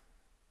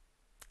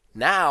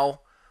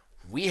 Now,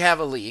 we have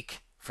a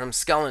leak from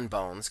Skull and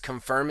Bones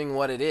confirming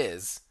what it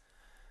is.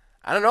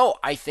 I don't know.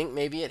 I think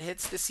maybe it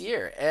hits this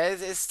year.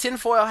 As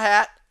tinfoil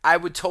hat, I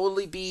would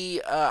totally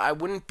be. I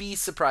wouldn't be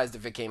surprised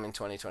if it came in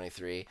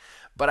 2023.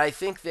 But I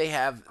think they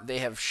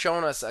have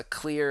shown us a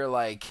clear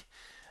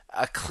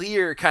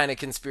kind of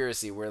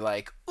conspiracy where,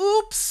 like,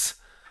 oops,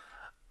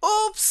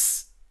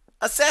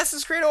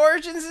 Assassin's Creed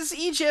Origins is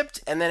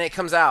Egypt, and then it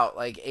comes out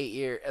like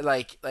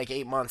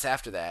 8 months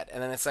after that,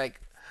 and then it's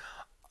like,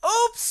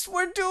 oops,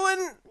 we're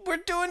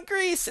doing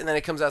Greece, and then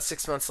it comes out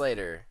 6 months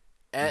later.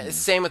 And it's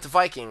same with the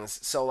Vikings.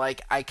 So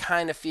like, I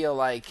kind of feel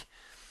like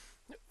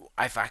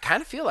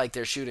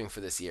they're shooting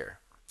for this year,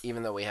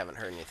 even though we haven't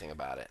heard anything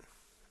about it.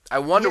 I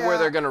wonder where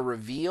they're going to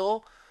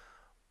reveal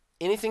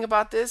anything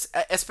about this,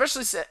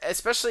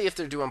 especially if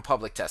they're doing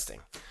public testing.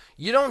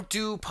 You don't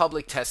do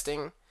public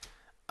testing.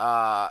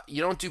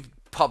 You don't do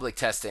public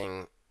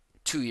testing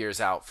 2 years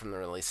out from the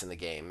release of the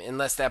game,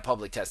 unless that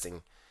public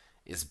testing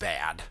is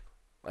bad,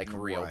 like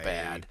real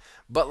bad.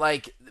 But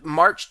like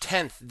March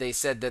 10th, they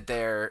said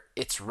that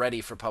it's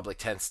ready for public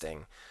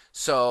testing.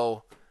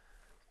 So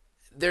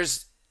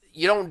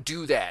you don't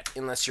do that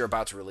unless you're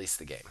about to release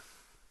the game.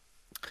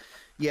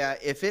 Yeah,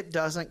 if it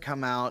doesn't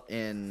come out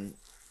in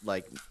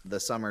like the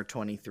summer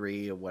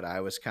 23 of what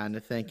I was kind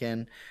of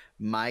thinking,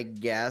 my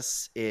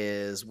guess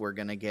is we're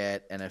going to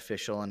get an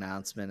official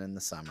announcement in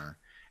the summer,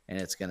 and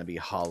it's going to be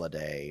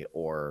holiday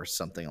or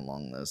something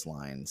along those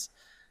lines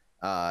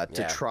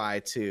to try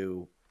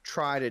to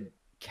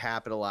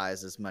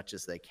capitalize as much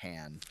as they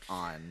can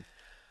on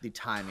the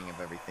timing of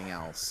everything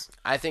else.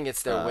 I think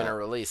it's their winter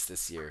release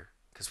this year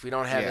because we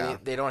don't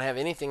have they don't have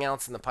anything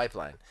else in the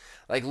pipeline.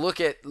 Like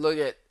look at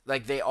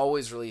like they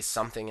always release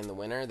something in the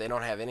winter. They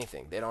don't have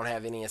anything. They don't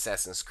have any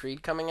Assassin's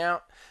Creed coming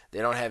out. They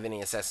don't have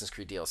any Assassin's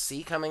Creed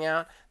DLC coming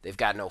out. They've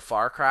got no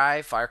Far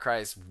Cry. Far Cry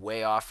is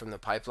way off from the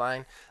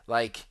pipeline.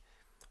 Like,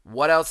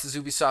 what else does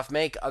Ubisoft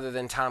make other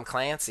than Tom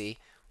Clancy?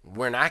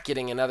 We're not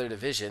getting another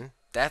Division.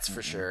 That's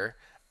for sure.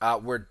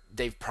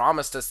 They've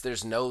promised us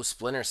there's no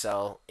Splinter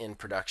Cell in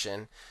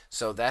production,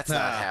 so that's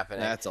not happening.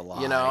 That's a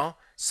lie. You know,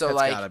 so that's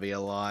like, gotta be a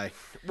lie.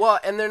 Well,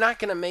 and they're not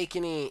gonna make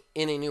any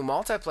new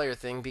multiplayer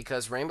thing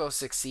because Rainbow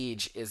Six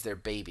Siege is their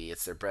baby.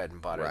 It's their bread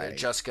and butter. Right. They're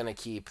just gonna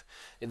keep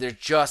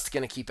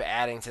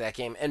adding to that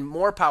game, and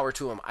more power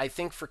to them. I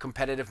think for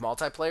competitive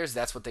multiplayers,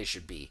 that's what they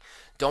should be.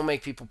 Don't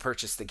make people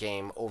purchase the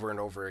game over and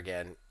over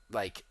again,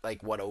 like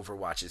what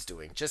Overwatch is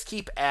doing. Just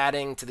keep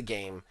adding to the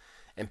game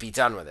and be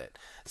done with it.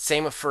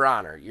 Same with For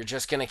Honor. You're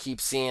just going to keep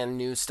seeing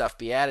new stuff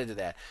be added to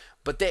that.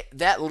 But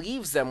that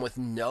leaves them with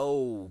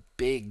no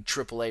big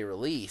AAA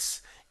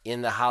release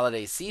in the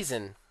holiday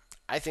season.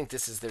 I think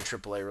this is their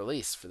AAA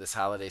release for this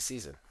holiday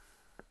season.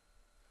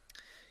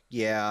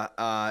 Yeah,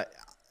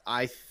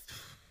 I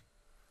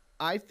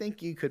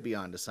think you could be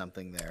onto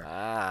something there.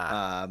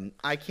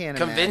 I can't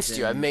convinced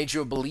imagine... you. I've made you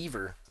a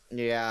believer.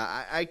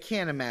 Yeah, I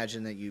can't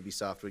imagine that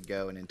Ubisoft would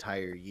go an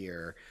entire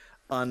year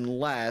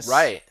unless...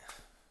 Right.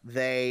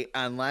 This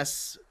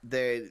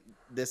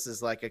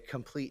is like a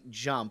complete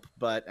jump,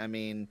 but I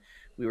mean,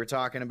 we were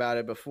talking about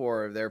it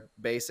before. They're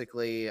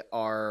basically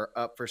are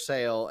up for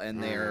sale,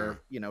 and they're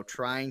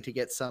trying to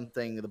get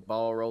the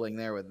ball rolling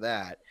there with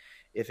that.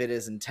 If it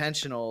is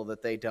intentional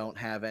that they don't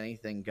have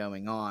anything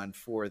going on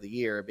for the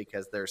year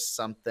because there's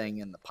something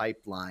in the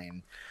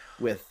pipeline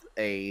with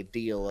a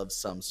deal of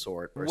some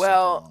sort or something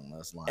along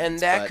those lines. And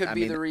that could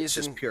be the reason. It's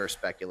just pure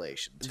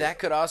speculation, too. That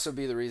could also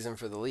be the reason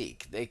for the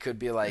leak. They could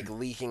be like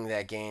leaking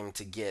that game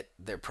to get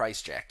their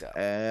price jacked up.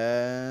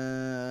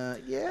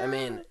 Yeah. I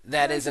mean,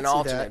 that is an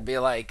alternate. Be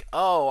like,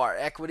 oh, our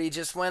equity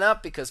just went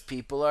up because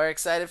people are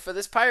excited for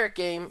this pirate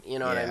game. You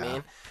know what I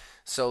mean?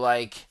 So,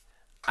 like,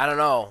 I don't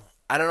know.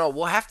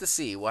 We'll have to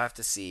see.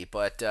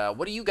 But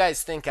what do you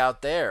guys think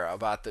out there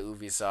about the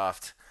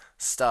Ubisoft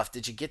stuff?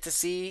 Did you get to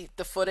see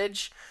the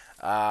footage?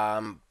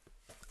 I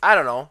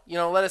don't know.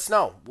 Let us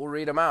know. We'll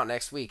read them out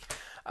next week.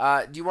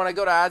 Do you want to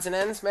go to odds and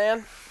ends,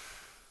 man?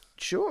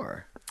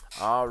 Sure.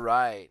 All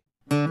right.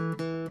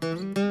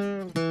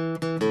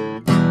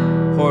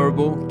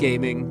 Horrible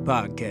Gaming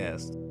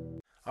Podcast.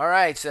 All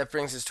right, so that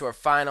brings us to our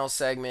final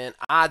segment,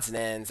 odds and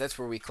ends. That's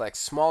where we collect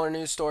smaller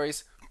news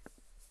stories.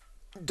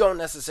 Don't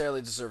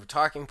necessarily deserve a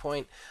talking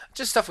point.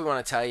 Just stuff we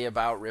want to tell you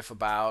about, riff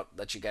about,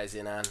 let you guys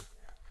in on.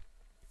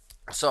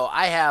 So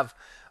I have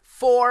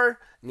 4.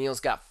 Neil's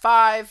got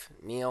 5.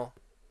 Neil,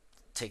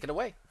 take it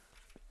away.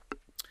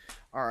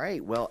 All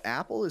right. Well,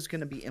 Apple is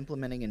going to be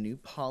implementing a new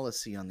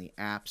policy on the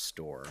App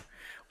Store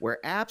where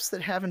apps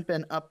that haven't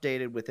been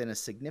updated within a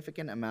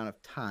significant amount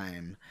of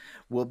time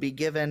will be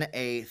given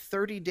a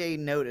 30-day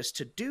notice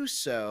to do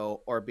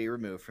so or be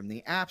removed from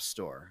the App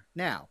Store.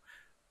 Now,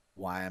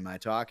 why am I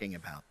talking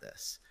about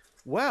this?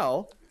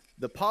 Well,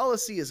 the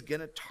policy is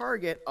going to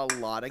target a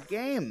lot of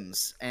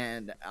games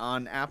and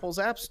on Apple's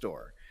App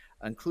Store,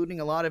 including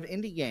a lot of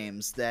indie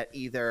games that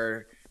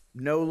either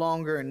no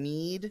longer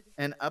need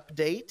an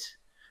update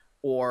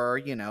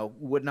or,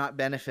 would not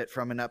benefit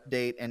from an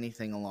update,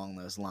 anything along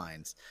those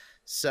lines.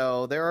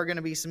 So there are going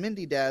to be some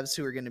indie devs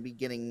who are going to be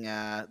getting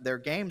their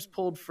games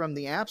pulled from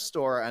the App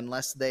Store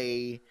unless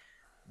they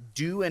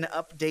do an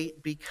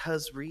update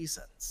because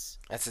reasons.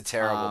 That's a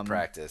terrible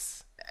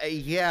practice.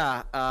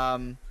 Yeah.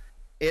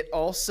 It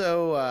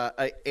also,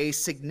 a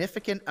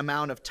significant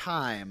amount of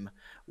time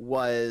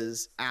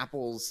was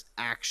Apple's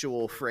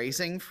actual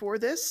phrasing for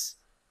this.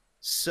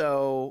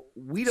 So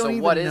we don't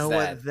even know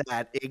what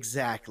that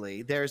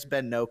exactly. There's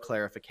been no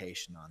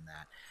clarification on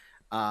that.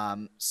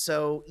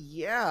 So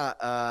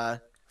yeah,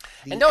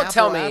 And the don't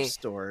tell Apple App me,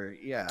 Store,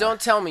 yeah. don't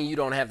tell me you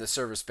don't have the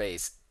server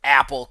space.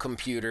 Apple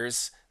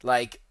computers,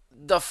 like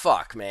the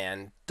fuck,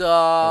 man,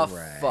 the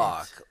Right.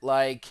 fuck,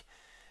 like.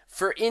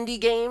 For indie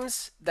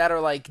games that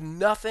are like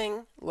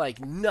nothing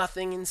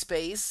in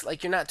space,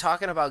 like you're not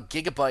talking about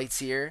gigabytes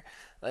here.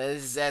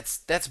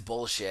 That's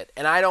bullshit.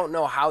 And I don't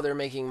know how they're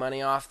making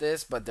money off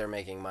this, but they're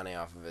making money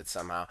off of it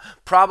somehow.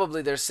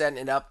 Probably they're setting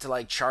it up to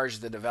like charge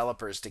the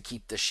developers to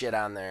keep the shit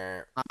on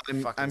their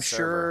I'm fucking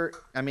server.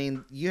 sure. I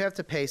mean, you have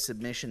to pay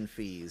submission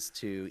fees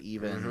to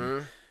even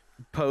Mm-hmm.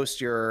 post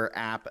your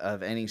app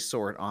of any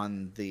sort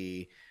on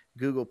the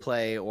Google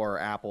Play or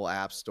Apple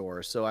App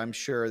Store. So I'm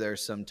sure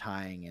there's some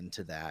tying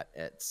into that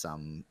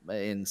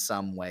in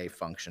some way,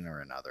 function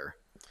or another.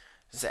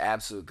 It's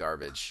absolute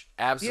garbage.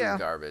 Absolute Yeah.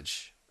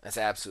 garbage. That's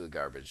absolute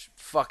garbage.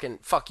 Fucking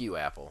fuck you,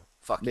 Apple.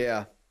 Fuck you.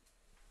 Yeah.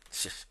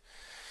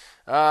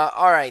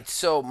 All right,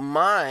 so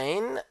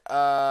mine.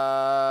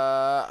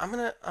 I'm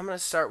gonna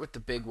start with the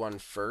big one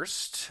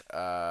first. If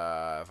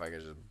I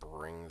could just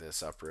bring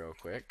this up real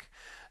quick.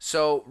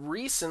 So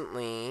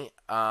recently,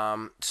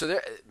 so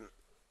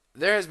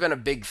there has been a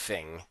big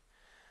thing.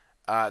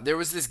 There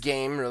was this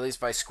game released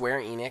by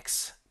Square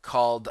Enix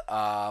called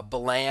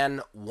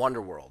Balan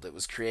Wonderworld. It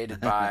was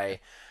created by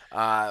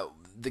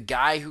the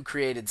guy who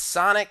created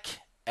Sonic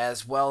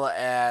as well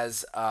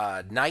as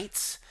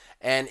Knights,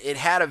 and it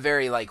had a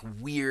very like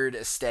weird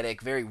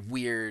aesthetic, very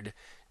weird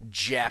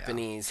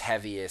Japanese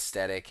heavy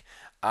aesthetic.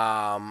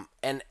 And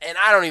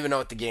I don't even know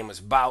what the game was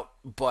about,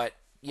 but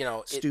you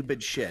know,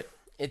 Stupid shit.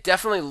 it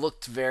definitely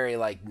looked very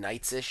like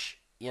Knights-ish,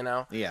 you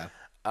know. Yeah.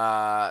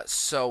 Uh,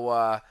 so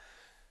uh,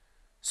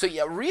 so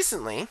yeah,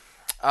 recently,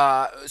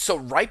 so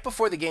right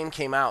before the game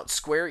came out,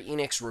 Square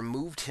Enix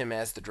removed him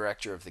as the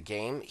director of the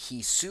game.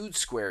 He sued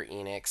Square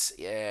Enix.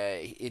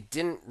 It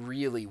didn't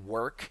really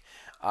work.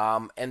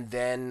 And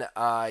then,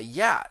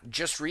 yeah,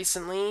 just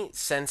recently,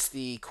 since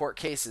the court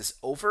case is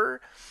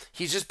over,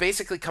 he's just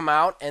basically come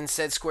out and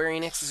said Square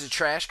Enix is a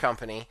trash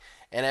company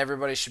and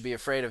everybody should be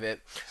afraid of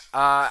it.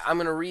 I'm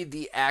going to read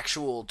the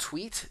actual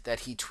tweet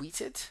that he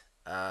tweeted.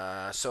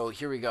 So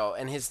here we go.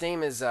 And his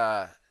name is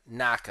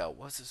Naka.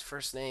 What's his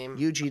first name?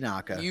 Yuji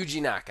Naka.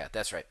 Yuji Naka.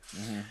 That's right.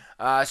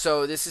 Mm-hmm.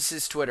 So this is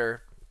his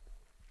Twitter.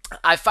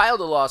 I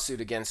filed a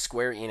lawsuit against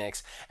Square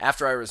Enix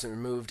after I was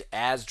removed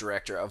as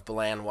director of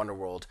Balan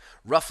Wonderworld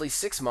roughly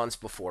 6 months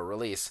before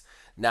release.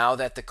 Now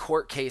that the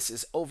court case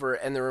is over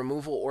and the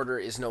removal order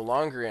is no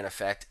longer in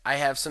effect, I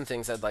have some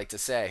things I'd like to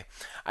say.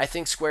 I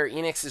think Square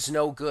Enix is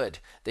no good.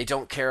 They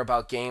don't care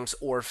about games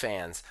or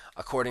fans.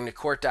 According to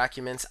court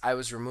documents, I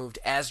was removed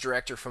as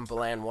director from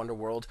Balan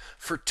Wonderworld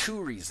for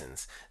 2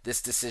 reasons.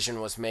 This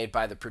decision was made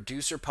by the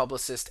producer,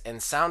 publicist,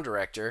 and sound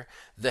director,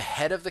 the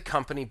head of the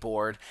company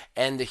board,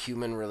 and the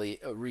human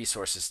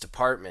resources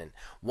department.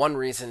 One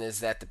reason is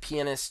that a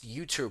pianist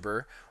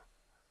YouTuber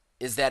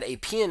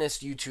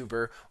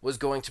was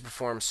going to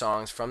perform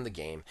songs from the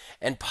game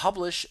and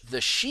publish the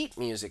sheet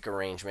music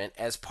arrangement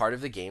as part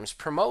of the game's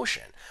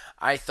promotion.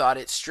 I thought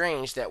it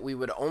strange that we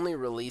would only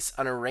release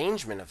an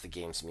arrangement of the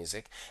game's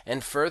music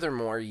and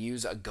furthermore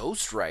use a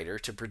ghostwriter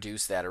to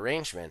produce that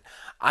arrangement.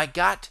 I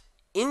got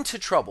into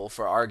trouble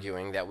for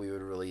arguing that we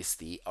would release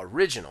the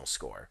original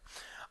score.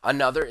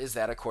 Another is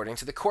that according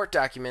to the court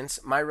documents,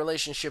 my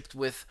relationship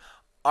with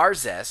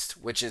Arzest,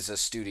 which is the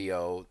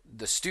studio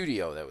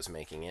that was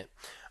making it,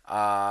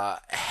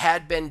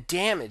 had been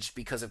damaged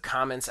because of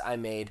comments I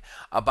made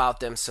about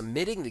them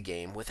submitting the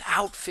game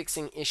without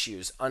fixing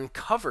issues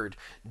uncovered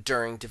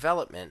during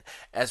development,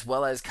 as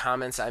well as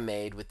comments I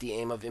made with the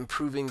aim of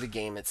improving the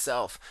game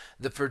itself.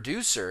 The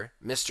producer,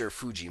 Mr.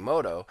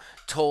 Fujimoto,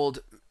 told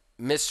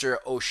Mr.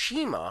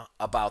 Oshima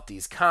about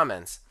these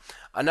comments.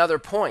 Another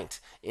point,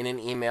 in an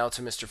email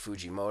to Mr.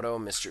 Fujimoto,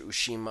 Mr.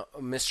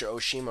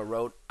 Oshima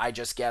wrote, I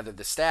just gathered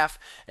the staff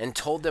and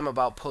told them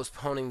about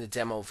postponing the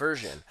demo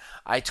version.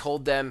 I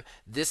told them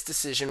this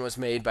decision was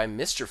made by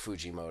Mr.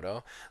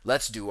 Fujimoto.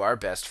 Let's do our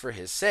best for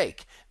his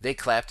sake. They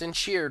clapped and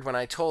cheered when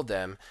I told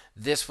them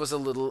this was a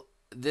little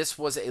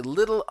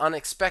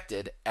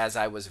unexpected, as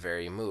I was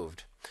very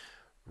moved.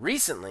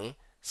 Recently,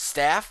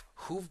 staff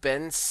who've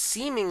been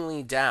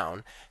seemingly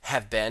down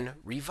have been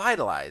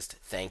revitalized.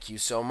 Thank you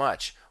so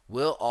much.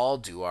 We'll all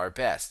do our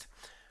best.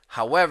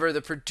 However,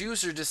 the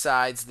producer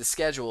decides the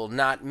schedule,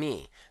 not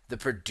me. The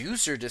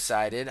producer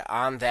decided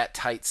on that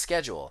tight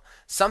schedule.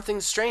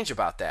 Something strange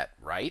about that,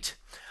 right?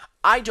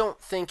 I don't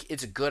think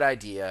it's a good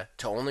idea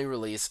to only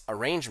release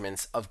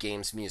arrangements of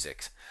games'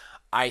 music.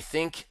 I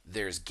think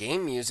there's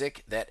game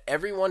music that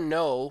everyone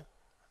knows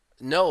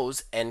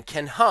and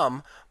can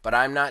hum, but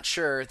I'm not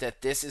sure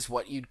that this is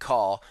what you'd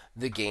call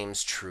the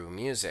game's true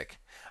music.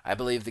 I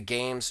believe the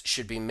games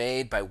should be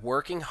made by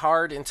working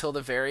hard until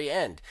the very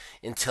end,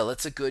 until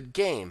it's a good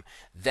game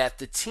that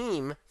the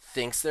team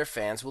thinks their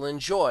fans will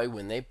enjoy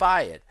when they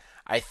buy it.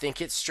 I think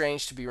it's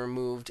strange to be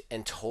removed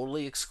and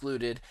totally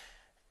exclude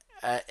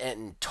a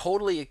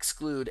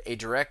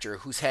director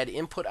who's had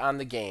input on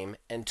the game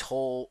and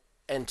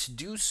to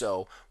do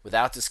so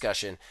without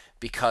discussion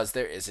because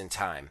there isn't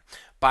time.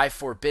 By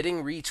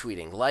forbidding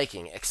retweeting,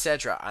 liking,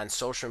 etc. on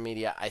social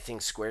media, I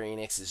think Square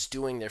Enix is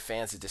doing their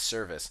fans a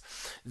disservice.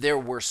 There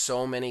were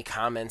so many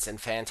comments and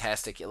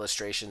fantastic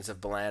illustrations of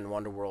Balan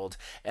Wonderworld,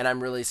 and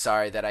I'm really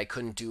sorry that I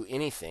couldn't do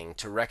anything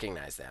to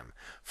recognize them.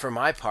 For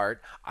my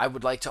part, I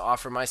would like to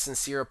offer my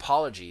sincere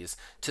apologies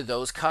to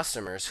those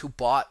customers who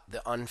bought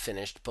the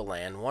unfinished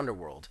Balan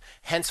Wonderworld.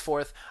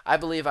 Henceforth, I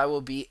believe I will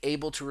be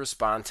able to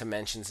respond to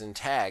mentions and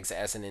tags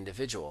as an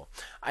individual.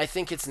 I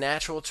think it's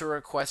natural to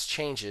request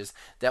changes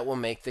that will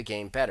make the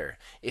game better.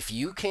 If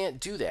you can't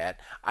do that,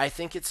 I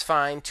think it's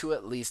fine to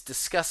at least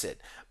discuss it,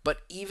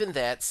 but even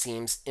that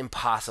seems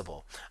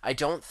impossible. I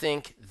don't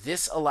think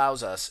this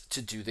allows us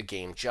to do the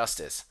game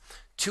justice.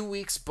 2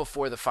 weeks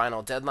before the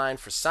final deadline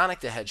for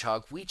Sonic the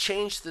Hedgehog, we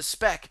changed the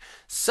spec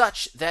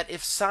such that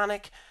if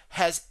Sonic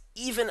has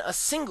even a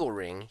single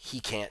ring,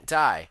 he can't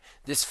die.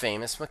 This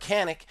famous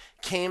mechanic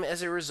came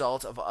as a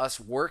result of us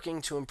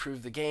working to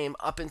improve the game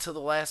up until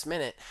the last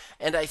minute,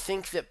 and I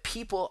think that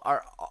people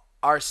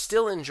are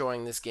still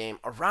enjoying this game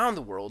around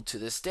the world to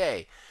this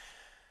day.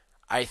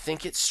 I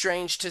think it's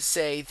strange to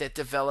say that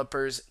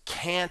developers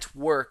can't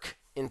work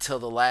until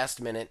the last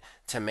minute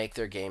to make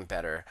their game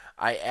better.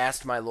 I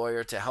asked my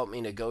lawyer to help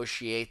me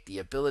negotiate the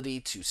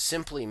ability to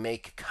simply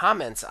make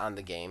comments on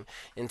the game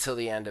until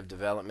the end of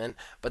development,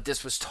 but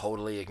this was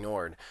totally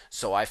ignored,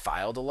 so I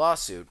filed a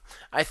lawsuit.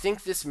 I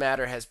think this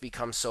matter has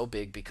become so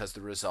big because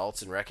the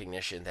results and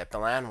recognition that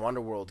Balan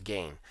Wonderworld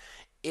gained.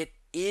 It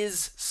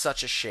is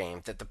such a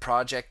shame that the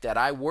project that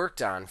I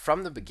worked on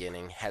from the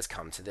beginning has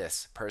come to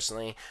this.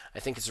 Personally,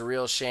 I think it's a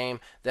real shame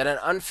that an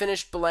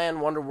unfinished Balan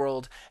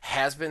Wonderworld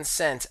has been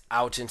sent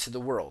out into the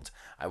world.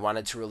 I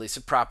wanted to release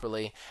it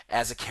properly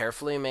as a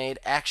carefully made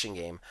action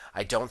game.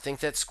 I don't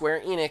think that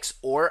Square Enix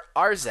or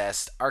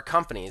Arzest are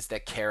companies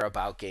that care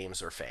about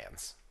games or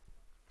fans.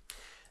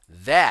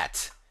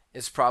 That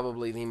is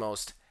probably the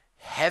most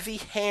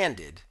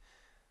heavy-handed,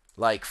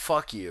 like,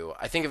 fuck you,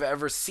 I think I've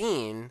ever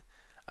seen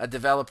a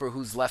developer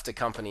who's left a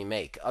company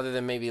make, other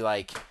than maybe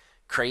like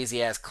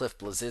crazy ass Cliff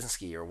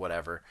Bleszinski or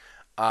whatever.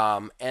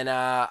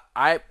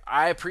 I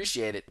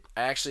appreciate it.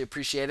 I actually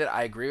appreciate it.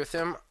 I agree with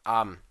him.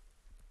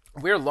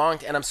 We're long,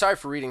 and I'm sorry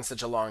for reading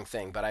such a long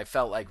thing, but I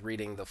felt like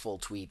reading the full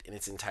tweet in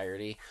its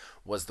entirety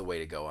was the way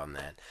to go on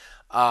that.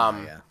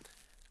 Yeah.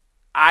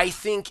 I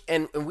think,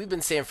 and we've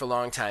been saying for a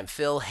long time,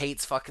 Phil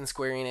hates fucking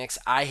Square Enix.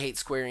 I hate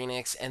Square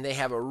Enix, and they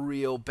have a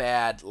real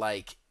bad,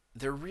 like,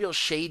 they're a real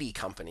shady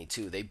company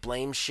too. They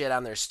blame shit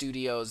on their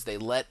studios. They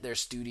let their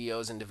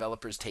studios and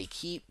developers take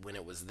heat when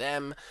it was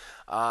them.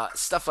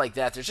 Stuff like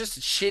that. They're just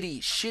a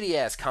shitty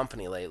ass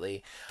company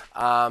lately.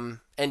 And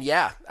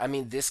yeah, I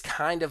mean, this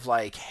kind of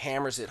like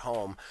hammers it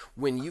home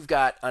when you've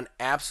got an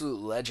absolute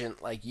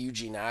legend like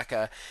Yuji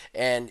Naka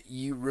and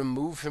you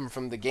remove him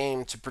from the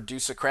game to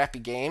produce a crappy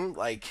game.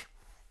 Like,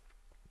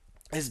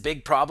 his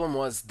big problem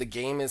was the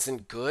game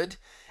isn't good.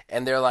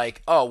 And they're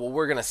like, oh, well,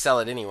 we're going to sell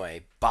it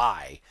anyway.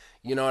 Bye.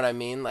 You know what I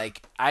mean?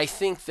 Like, I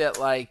think this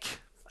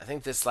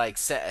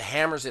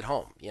hammers it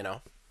home, you know?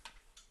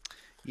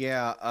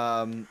 Yeah,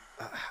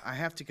 I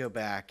have to go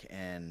back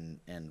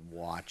and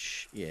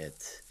watch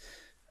it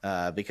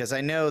because I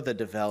know the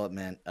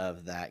development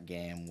of that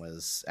game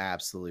was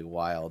absolutely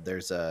wild.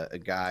 There's a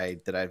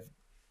guy that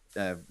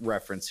I've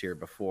referenced here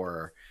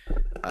before.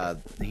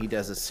 He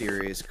does a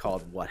series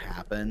called What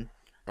Happened.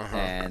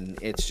 And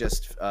it's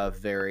just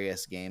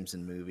various games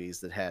and movies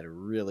that had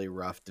really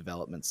rough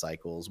development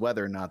cycles.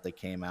 Whether or not they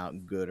came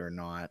out good or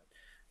not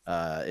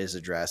is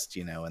addressed,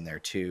 in there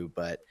too.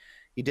 But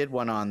he did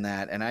one on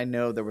that, and I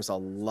know there was a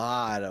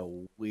lot of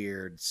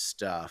weird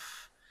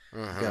stuff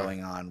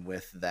going on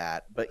with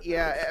that. But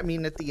yeah, I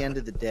mean, at the end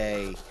of the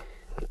day,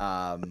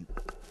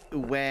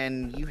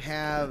 when you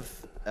have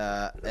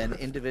an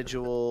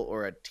individual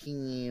or a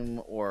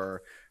team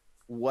or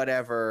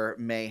whatever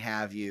may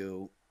have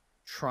you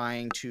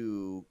trying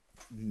to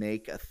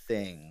make a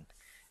thing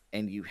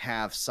and you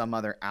have some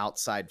other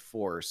outside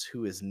force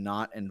who is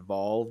not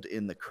involved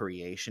in the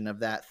creation of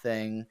that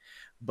thing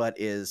but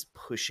is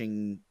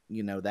pushing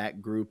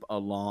that group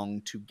along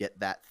to get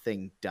that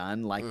thing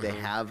done, like they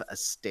have a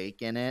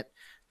stake in it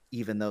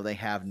even though they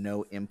have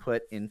no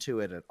input into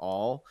it at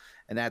all.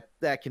 And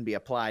that can be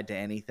applied to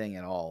anything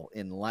at all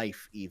in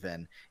life.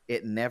 Even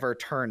it never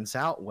turns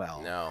out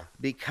well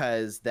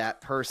because that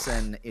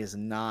person is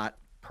not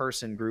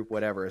group,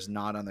 whatever, is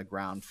not on the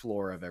ground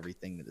floor of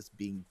everything that is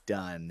being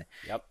done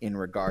in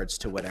regards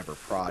to whatever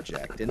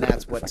project. And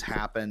that's what's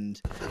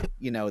happened.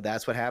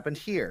 That's what happened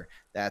here.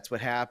 That's what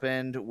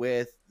happened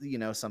with,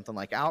 something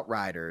like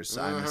Outriders,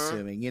 I'm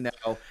assuming,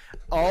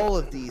 all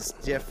of these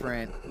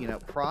different,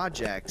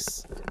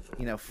 projects,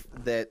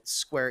 that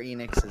Square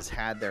Enix has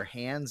had their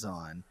hands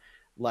on.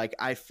 Like,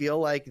 I feel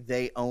like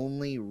they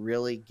only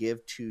really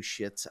give two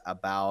shits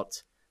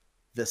about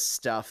the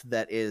stuff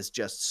that is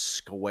just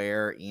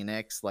Square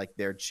Enix, like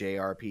their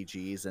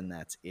JRPGs, and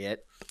that's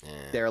it.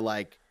 They're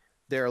like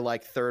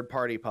third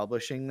party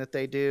publishing that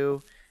they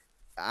do.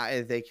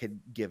 they could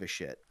give a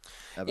shit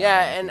about Yeah,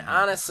 anything and he does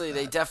honestly, with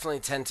they that. definitely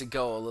tend to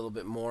go a little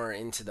bit more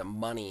into the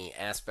money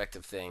aspect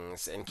of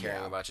things and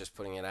caring Yeah. about just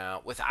putting it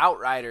out. With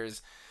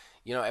Outriders,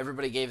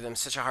 everybody gave them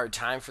such a hard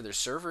time for their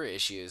server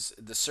issues.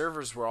 The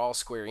servers were all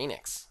Square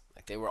Enix.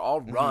 Like they were all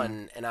Hmm.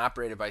 run and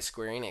operated by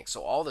Square Enix.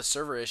 So all the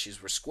server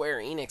issues were Square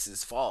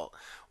Enix's fault,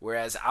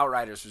 whereas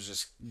Outriders was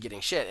just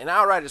getting shit. And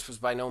Outriders was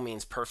by no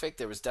means perfect.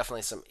 There was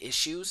definitely some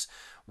issues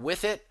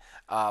with it.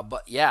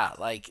 But yeah,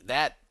 like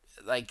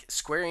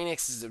Square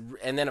Enix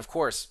and then of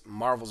course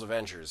Marvel's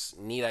Avengers.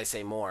 Need I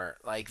say more?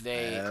 Like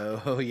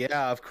Oh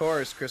yeah, of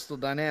course, Crystal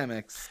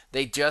Dynamics.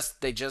 they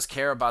just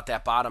care about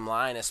that bottom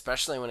line,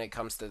 especially when it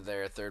comes to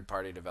their third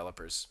party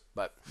developers.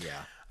 But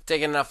Yeah.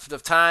 taking enough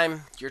of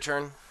time. Your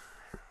turn.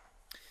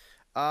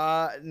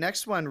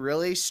 Next one,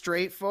 really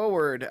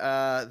straightforward.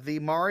 The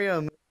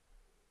Mario movie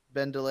has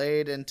been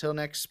delayed until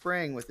next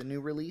spring with a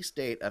new release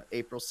date of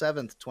April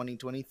 7th,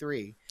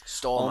 2023.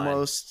 Stole mine.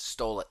 Almost.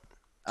 Stole it.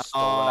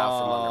 Stole it out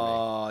from under me.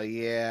 Oh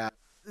yeah,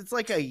 it's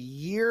like a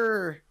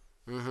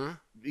Mm-hmm.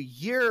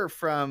 year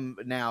from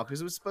now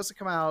because it was supposed to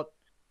come out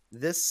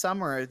this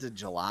summer to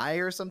July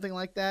or something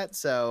like that.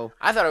 So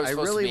I thought it was I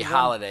supposed to really be want.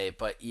 holiday,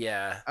 but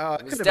yeah, Oh,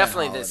 it it was could have been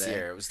definitely this holiday.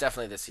 year. It was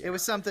definitely this It year.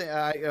 was something.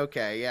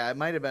 Okay, yeah, it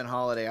might have been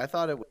holiday. I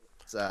thought it was.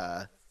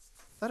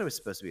 Thought it was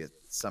supposed to be a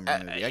summer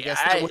movie. I guess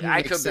that wouldn't I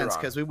make could be sense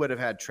wrong. because we would have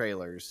had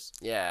trailers.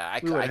 Yeah, I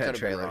We would could have had have been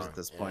trailers wrong. at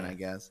this point, Yeah. I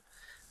guess.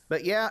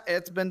 But yeah,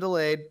 it's been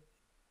delayed.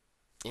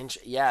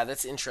 Yeah,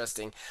 that's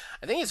interesting.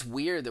 I think it's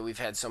weird that we've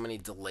had so many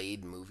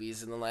delayed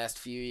movies in the last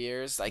few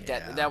years. Like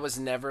Yeah. that was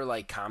never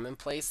like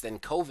commonplace. Then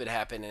COVID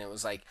happened and it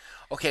was like,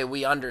 okay,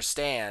 we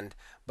understand,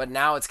 but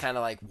now it's kind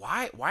of like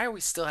why are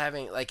we still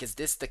having like is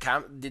this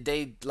did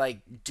they like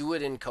do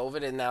it in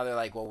COVID and now they're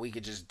like, well, we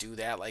could just do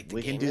that like the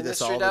We can game do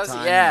this industry all the does?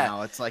 time Yeah.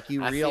 now. It's like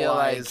you I feel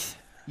like realize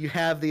you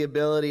have the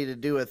ability to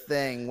do a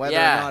thing, whether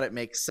Yeah. or not it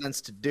makes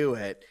sense to do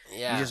it.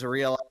 yeah. You just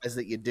realize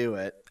that you do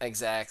it.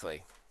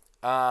 Exactly.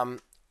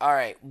 All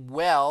right.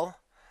 Well,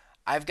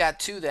 I've got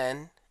two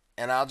then,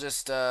 and I'll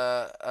just these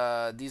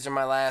are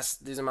my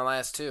last. These are my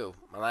last two.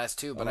 My last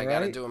two, but All I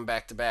gotta right. do them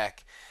back to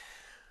back.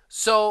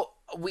 So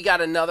we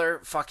got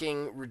another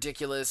fucking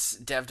ridiculous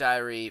dev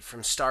diary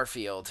from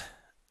Starfield,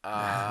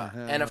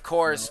 and of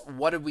course,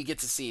 what did we get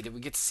to see? Did we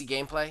get to see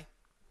gameplay?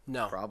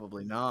 No.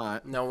 Probably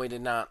not. No, we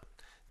did not.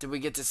 Did we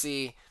get to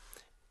see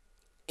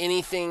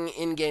anything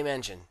in-game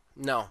engine?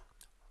 No.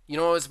 You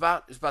know what it was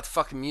about? It was about the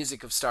fucking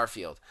music of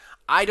Starfield.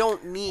 I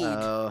don't need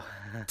Oh.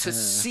 to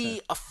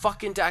see a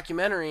fucking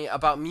documentary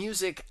about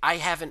music I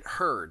haven't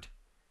heard.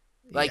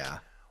 Like, Yeah.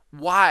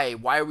 why?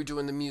 Why are we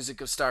doing the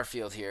music of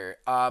Starfield here?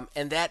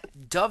 And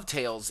that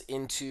dovetails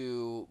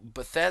into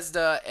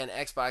Bethesda and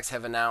Xbox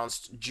have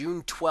announced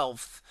June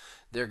 12th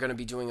they're going to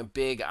be doing a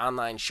big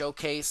online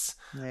showcase.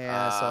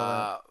 Yeah, I saw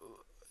that.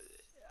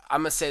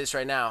 I'm gonna say this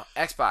right now.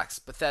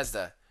 Xbox,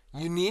 Bethesda,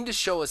 you need to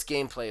show us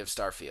gameplay of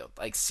Starfield.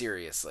 Like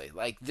seriously.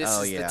 Like this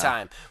Oh, is the yeah.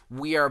 time.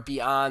 We are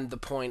beyond the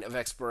point of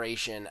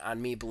exploration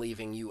on me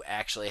believing you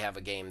actually have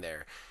a game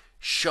there.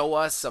 Show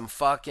us some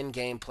fucking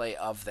gameplay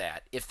of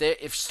that. If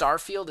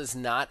Starfield is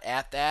not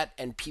at that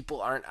and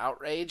people aren't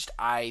outraged,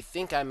 I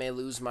think I may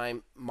lose my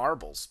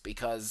marbles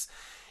because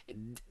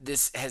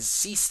this has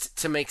ceased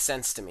to make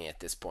sense to me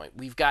at this point.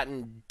 We've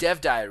gotten dev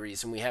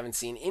diaries and we haven't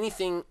seen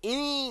anything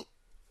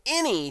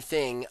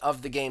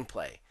of the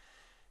gameplay.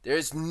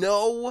 There's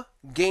no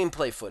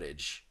gameplay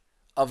footage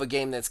of a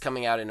game that's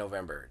coming out in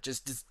November.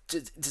 Does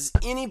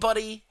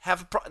anybody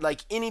have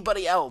like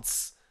anybody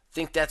else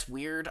think that's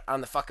weird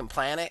on the fucking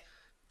planet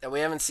that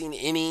we haven't seen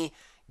any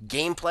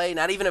gameplay,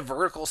 not even a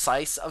vertical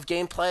slice of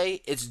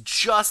gameplay? It's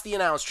just the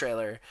announced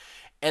trailer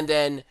and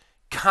then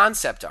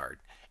concept art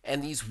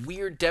and these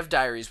weird dev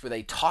diaries where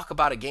they talk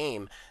about a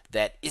game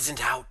that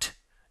isn't out.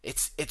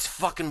 It's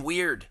fucking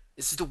weird.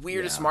 This is the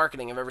weirdest Yeah.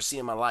 marketing I've ever seen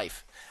in my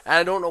life. And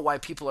I don't know why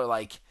people are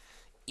like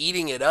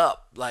eating it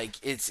up. Like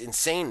it's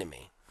insane to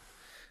me.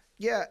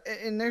 Yeah,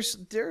 and there's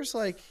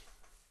like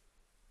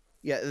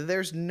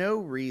there's no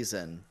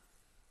reason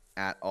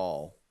at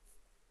all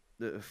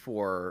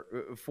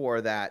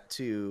for that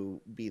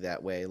to be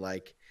that way.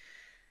 Like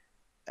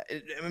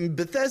I mean,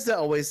 Bethesda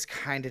always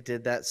kind of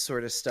did that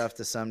sort of stuff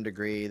to some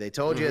degree. They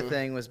told you a Mhm.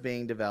 thing was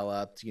being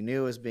developed, you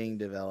knew it was being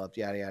developed,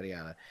 yada yada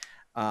yada.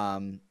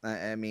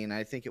 I mean,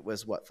 I think it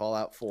was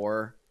Fallout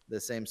 4, the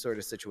same sort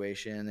of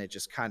situation. It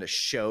just kind of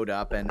showed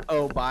up, and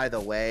oh, by the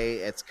way,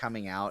 it's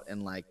coming out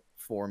in like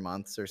 4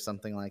 months or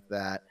something like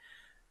that.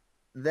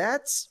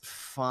 That's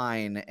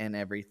fine and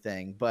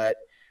everything, but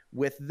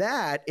with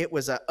that, it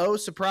was a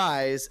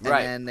surprise, and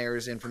Right. then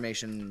there's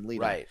information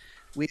leading. Right.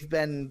 We've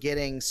been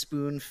getting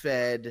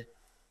spoon-fed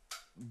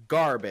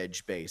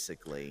garbage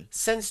basically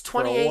Since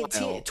for a while.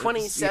 2018,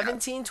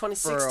 2017,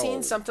 2016,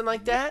 a something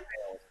like that.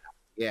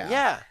 Yeah.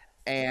 Yeah.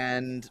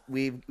 And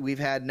we've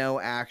had no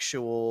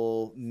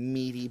actual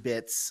meaty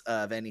bits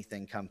of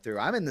anything come through.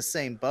 I'm in the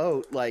same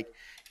boat. Like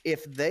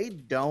if they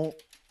don't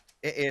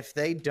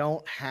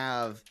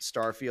have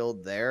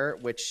Starfield there,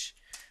 which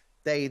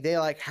they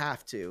like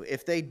have to.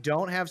 If they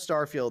don't have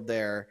Starfield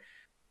there,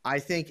 I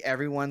think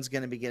everyone's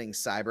going to be getting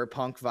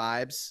Cyberpunk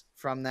vibes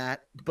from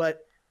that.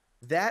 But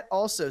that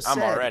also I'm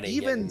said, already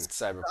even getting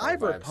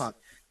Cyberpunk vibes.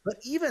 But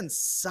even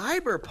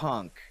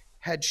Cyberpunk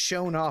had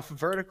shown off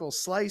vertical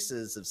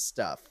slices of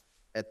stuff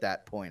at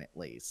that point, at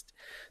least.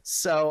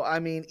 So, I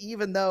mean,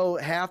 even though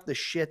half the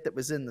shit that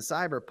was in the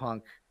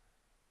Cyberpunk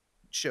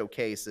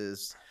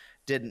showcases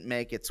didn't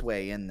make its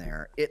way in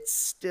there, it's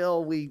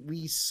still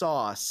we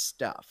saw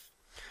stuff,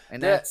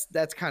 and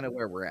that's kind of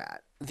where we're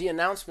at. The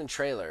announcement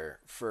trailer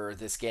for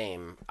this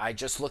game, I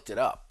just looked it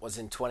up, was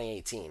in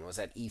 2018. Was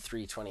at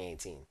E3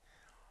 2018.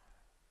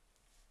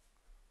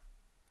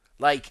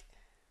 Like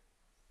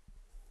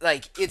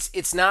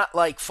it's not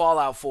like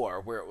Fallout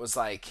 4 where it was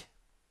like,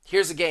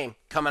 here's a game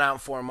coming out in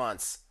 4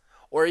 months,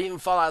 or even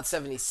Fallout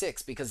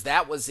 76 because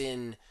that was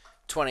in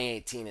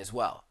 2018 as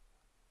well.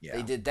 Yeah.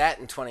 They did that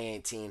in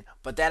 2018,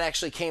 but that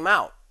actually came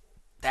out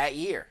that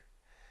year.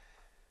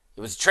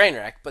 It was a train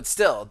wreck, but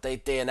still,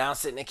 they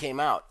announced it and it came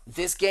out.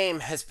 This game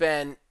has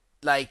been,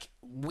 like,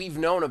 we've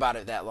known about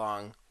it that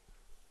long.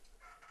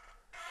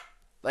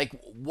 Like,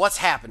 what's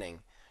happening?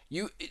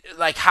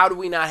 How do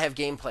we not have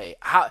gameplay?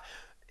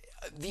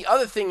 The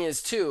other thing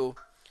is, too,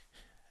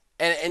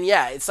 and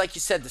yeah, it's like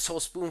you said, this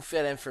whole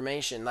spoon-fed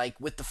information. Like,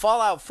 with the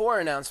Fallout 4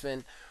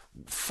 announcement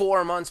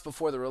 4 months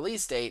before the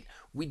release date,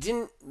 we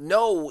didn't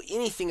know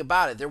anything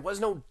about it. There was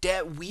no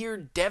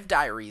weird dev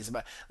diaries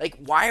about. Like,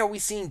 why are we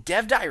seeing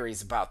dev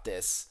diaries about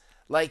this?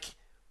 Like,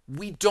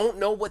 we don't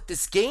know what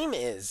this game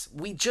is.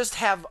 We just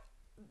have.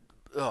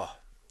 Oh,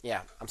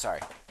 yeah. I'm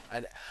sorry.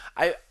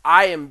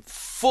 I am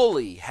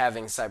fully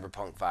having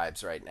Cyberpunk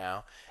vibes right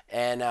now,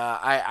 and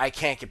I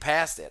can't get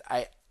past it.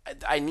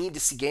 I need to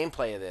see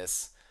gameplay of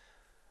this.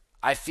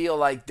 I feel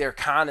like they're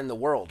conning the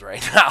world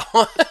right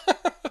now.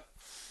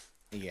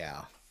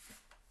 Yeah.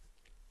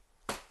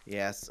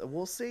 Yes,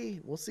 we'll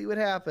see. We'll see what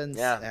happens.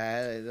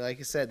 Yeah. Like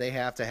I said, they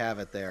have to have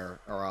it there,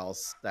 or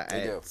else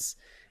They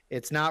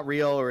it's not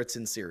real, or it's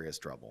in serious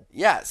trouble.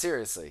 Yeah,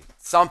 seriously,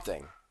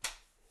 something.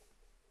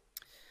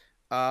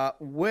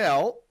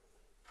 Well,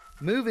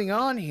 moving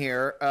on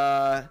here.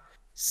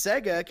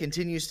 Sega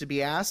continues to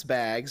be ass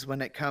bags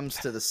when it comes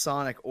to the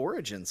Sonic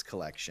Origins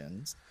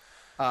collections.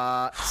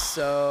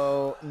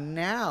 So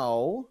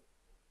now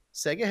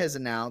Sega has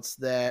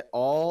announced that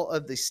all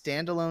of the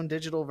standalone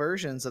digital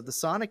versions of the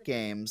Sonic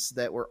games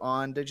that were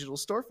on digital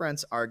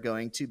storefronts are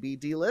going to be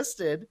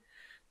delisted.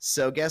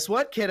 So guess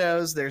what,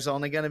 kiddos? There's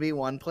only going to be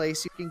one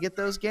place you can get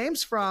those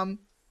games from.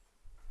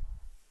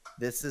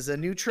 This is a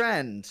new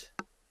trend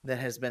that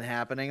has been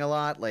happening a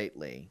lot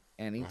lately.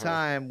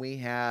 Anytime we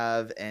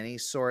have any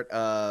sort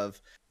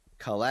of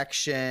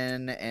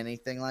collection,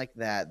 anything like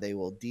that, they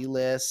will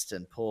delist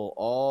and pull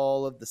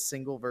all of the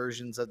single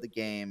versions of the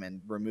game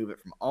and remove it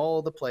from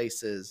all the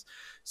places,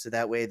 so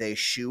that way they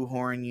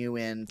shoehorn you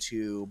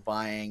into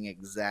buying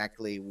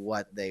exactly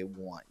what they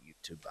want you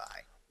to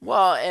buy.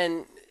 Well,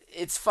 and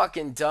it's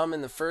fucking dumb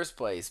in the first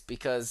place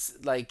because,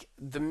 like,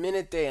 the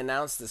minute they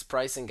announced this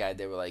pricing guide,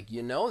 they were like,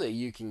 you know that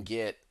you can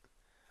get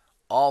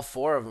all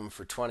 4 of them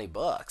for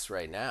 $20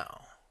 right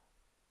now.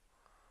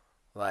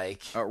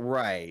 Like,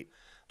 right.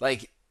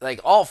 Like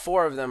all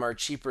 4 of them are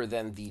cheaper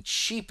than the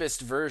cheapest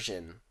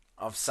version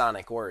of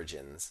Sonic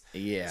Origins.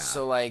 Yeah.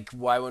 So, like,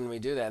 why wouldn't we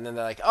do that? And then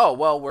they're like, oh,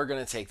 well, we're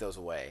going to take those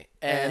away.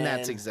 And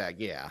that's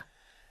yeah.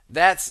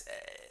 That's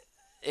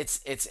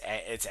it's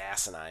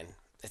asinine.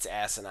 It's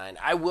asinine.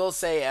 I will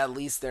say at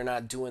least they're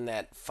not doing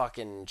that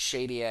fucking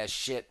shady ass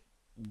shit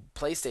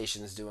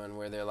PlayStation's doing,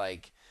 where they're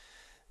like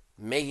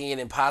making it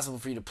impossible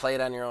for you to play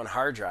it on your own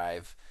hard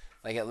drive.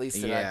 Like, at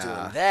least they're not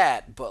doing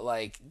that. But,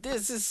 like,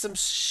 this is some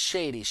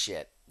shady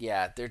shit.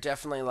 Yeah, they're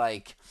definitely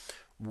like,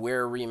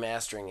 we're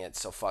remastering it,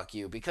 so fuck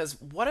you. Because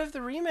what if the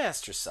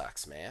remaster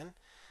sucks, man?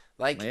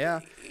 Like,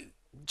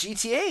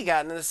 GTA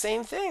got into the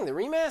same thing. The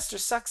remaster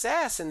sucks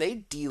ass, and they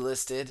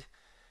delisted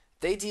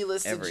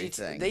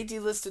everything. They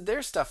delisted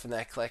their stuff in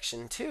that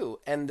collection too.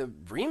 And the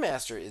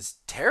remaster is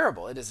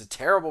terrible. It is a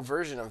terrible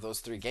version of those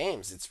 3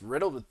 games. It's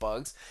riddled with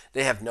bugs.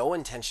 They have no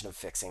intention of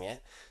fixing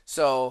it.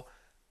 So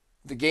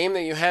the game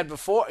that you had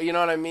before, you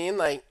know what I mean?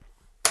 Like,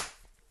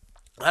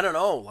 I don't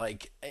know.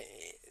 Like,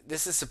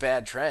 this is a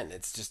bad trend.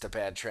 It's just a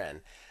bad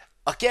trend.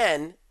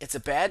 Again, it's a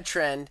bad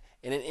trend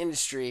in an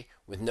industry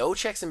with no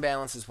checks and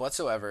balances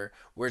whatsoever.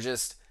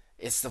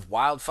 It's the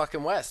wild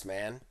fucking West,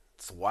 man.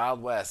 It's the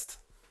Wild West.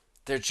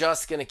 They're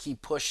just going to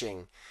keep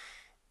pushing.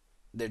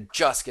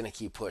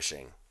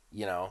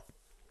 You know?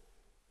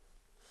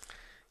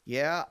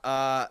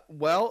 Yeah.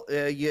 Well,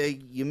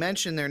 you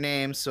mentioned their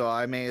names, so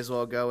I may as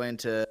well go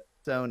into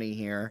Sony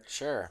here.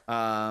 Sure.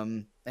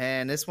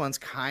 And this one's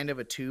kind of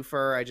a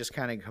twofer. I just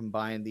kind of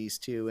combined these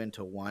two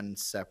into one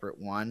separate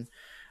one,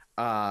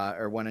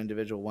 or one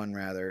individual one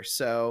rather.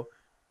 So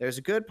there's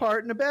a good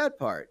part and a bad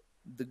part.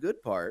 The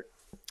good part,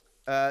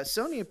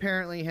 Sony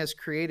apparently has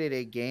created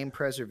a game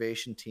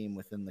preservation team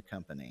within the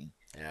company.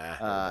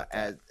 Yeah.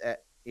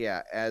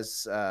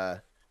 As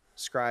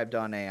scribed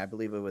on I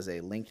believe it was a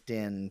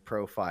LinkedIn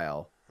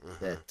profile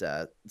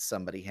that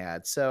somebody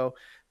had. So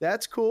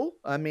that's cool.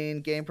 I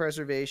mean, game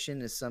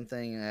preservation is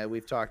something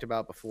we've talked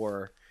about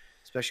before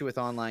especially with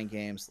online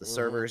games. The Mhm.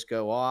 servers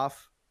go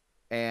off,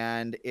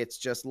 and it's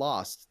just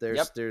lost.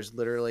 Yep. There's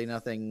literally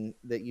nothing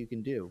that you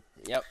can do.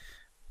 Yep.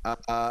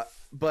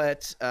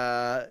 But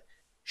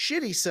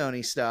shitty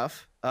Sony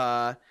stuff.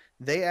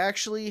 They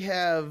actually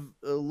have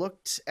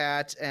looked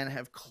at and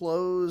have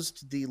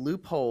closed the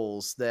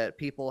loopholes that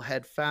people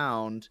had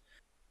found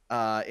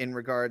in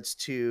regards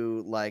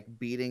to like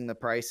beating the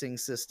pricing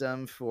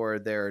system for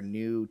their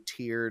new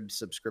tiered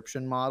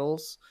subscription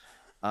models.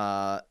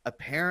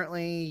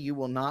 Apparently, you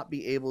will not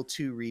be able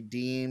to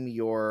redeem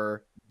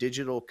your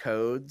digital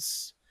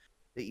codes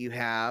that you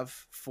have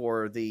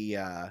for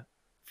the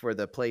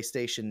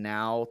PlayStation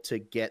Now to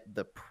get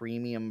the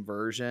premium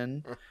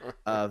version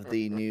of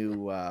the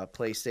new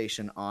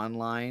PlayStation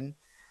Online.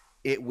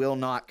 It will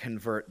not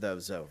convert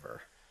those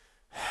over.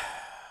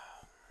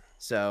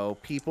 So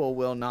people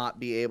will not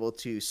be able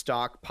to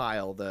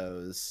stockpile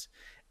those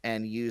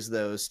and use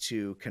those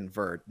to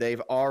convert. They've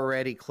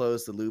already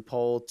closed the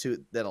loophole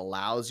that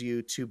allows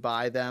you to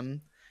buy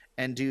them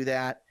and do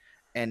that,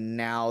 and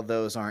now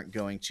those aren't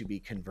going to be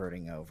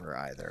converting over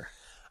either.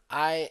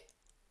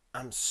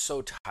 I'm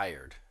so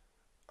tired.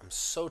 I'm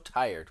so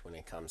tired when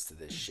it comes to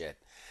this shit.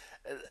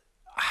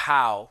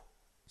 How,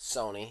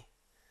 Sony,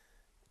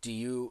 do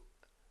you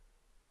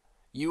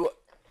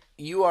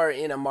are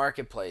in a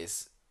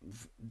marketplace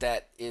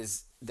that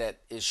is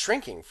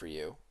shrinking for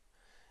you.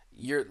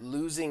 You're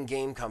losing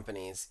game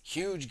companies,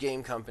 huge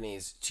game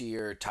companies, to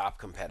your top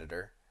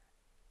competitor.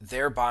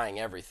 They're buying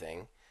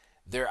everything.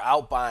 They're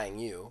outbuying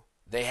you.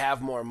 They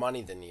have more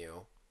money than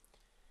you.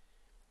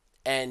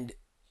 And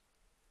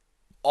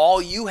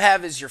all you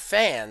have is your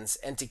fans,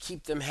 and to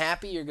keep them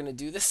happy, you're going to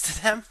do this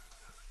to them?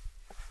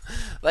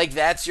 Like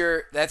that's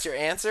your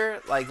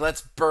answer? Like,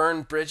 let's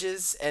burn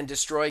bridges and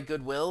destroy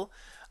goodwill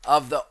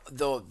of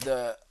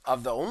the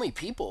only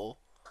people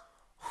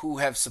who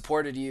have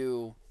supported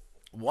you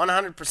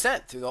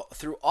 100%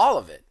 through all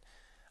of it.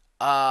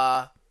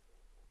 Yeah,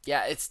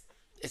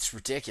 it's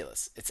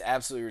ridiculous. It's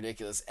absolutely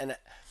ridiculous. And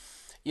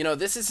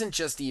this isn't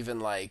just even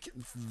like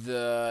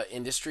the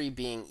industry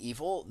being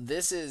evil.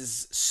 This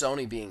is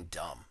Sony being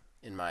dumb,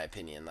 in my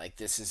opinion. Like,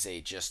 this is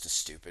just a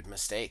stupid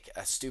mistake.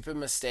 A stupid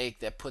mistake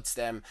that puts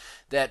them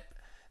that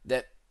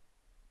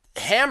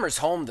hammers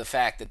home the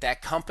fact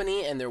that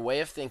company and their way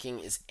of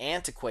thinking is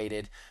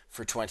antiquated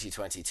for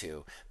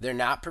 2022. They're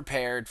not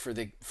prepared for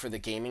the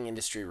gaming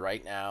industry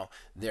right now.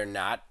 They're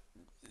not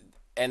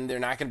going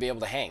to be able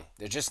to hang.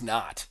 They're just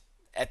not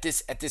at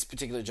this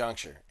particular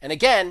juncture. And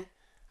again,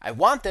 I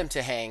want them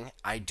to hang.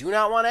 I do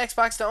not want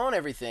Xbox to own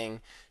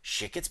everything.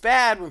 Shit gets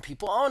bad when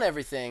people own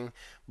everything.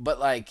 But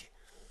like,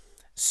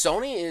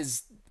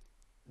 Sony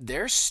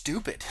they're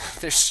stupid.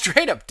 They're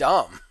straight up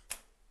dumb.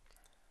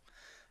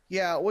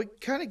 Yeah, what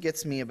kind of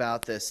gets me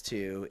about this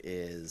too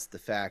is the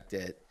fact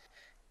that,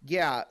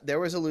 yeah,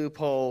 there was a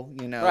loophole.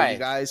 Right. You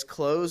guys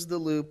closed the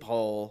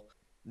loophole.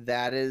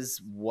 That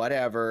is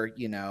whatever,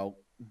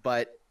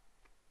 but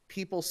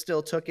people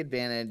still took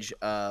advantage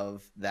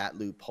of that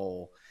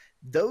loophole.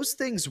 Those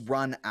things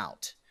run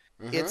out.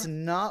 Mhm. It's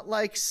not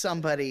like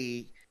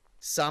somebody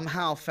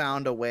somehow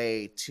found a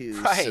way to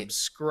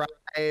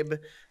subscribe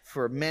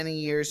for many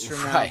years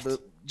from now, but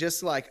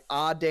just like,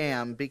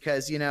 damn,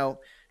 because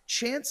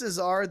chances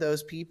are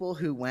those people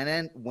who went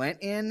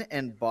in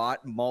and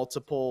bought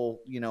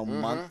multiple,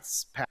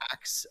 months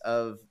packs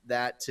of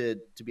that to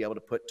be able to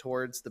put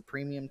towards the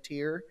premium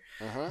tier,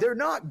 they're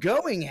not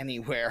going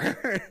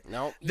anywhere.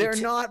 No, they're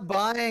not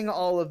buying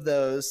all of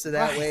those, so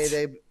that way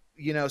they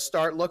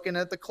start looking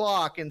at the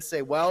clock and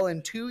say, well,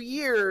 in 2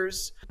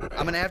 years, I'm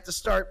going to have to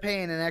start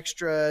paying an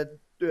extra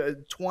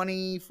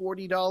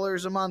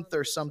 $20-$40 a month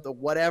or something,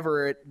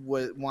 whatever it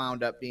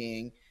wound up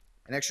being,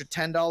 an extra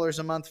 $10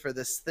 a month for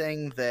this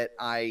thing that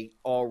I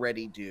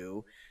already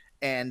do.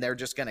 And they're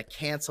just going to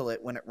cancel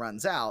it when it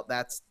runs out.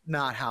 That's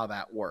not how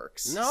that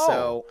works. No,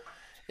 so,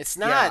 it's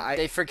not.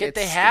 They forget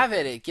they have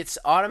it. It gets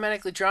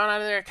automatically drawn out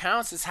of their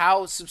accounts. It's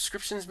how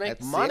subscriptions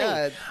make money.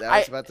 Yeah, I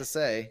was about to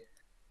say.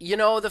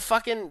 The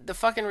fucking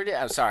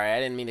I'm sorry, I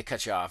didn't mean to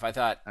cut you off. I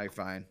thought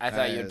fine. I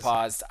thought you had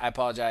paused. I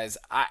apologize.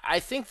 I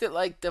think that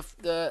like this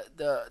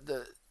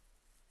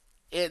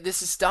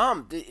is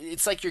dumb.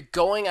 It's like you're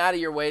going out of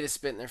your way to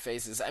spit in their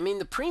faces. I mean,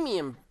 the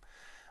premium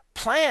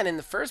plan in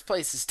the first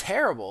place is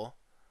terrible.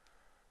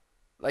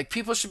 Like,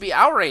 people should be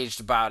outraged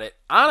about it.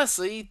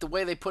 Honestly, the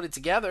way they put it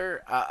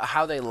together,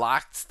 how they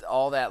locked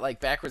all that like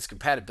backwards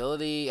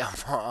compatibility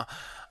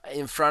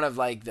in front of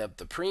like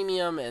the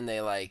premium, and they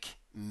like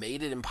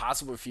made it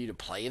impossible for you to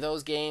play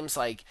those games.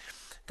 Like,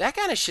 that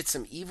kind of shit's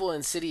some evil,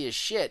 insidious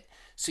shit.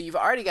 So you've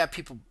already got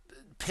people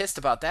pissed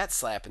about that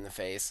slap in the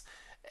face,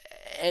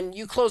 and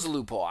you close a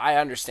loophole. I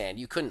understand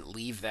you couldn't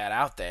leave that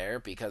out there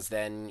because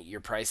then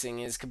your pricing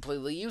is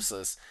completely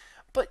useless.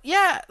 But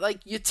yeah, like,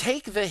 you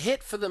take the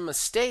hit for the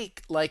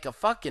mistake like a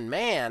fucking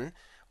man,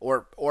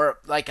 or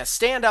like a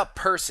stand-up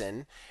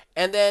person,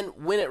 and then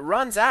when it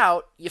runs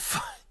out,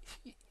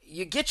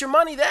 you get your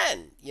money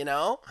then,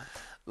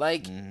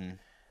 like.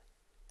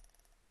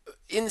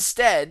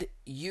 Instead,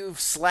 you've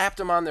slapped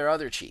them on their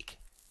other cheek.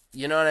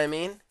 You know what I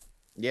mean?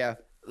 Yeah.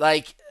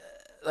 Like,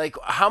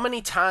 how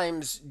many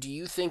times do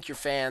you think your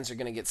fans are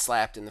gonna get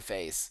slapped in the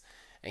face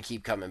and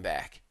keep coming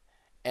back?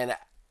 And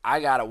I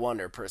gotta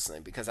wonder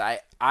personally because I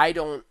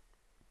don't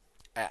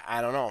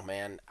know,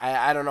 man.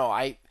 I don't know.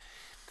 I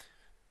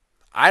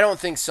don't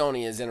think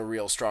Sony is in a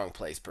real strong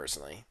place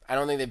personally. I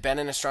don't think they've been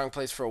in a strong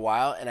place for a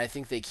while, and I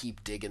think they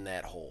keep digging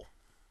that hole.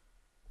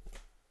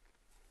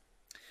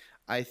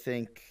 I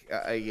think,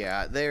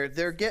 yeah,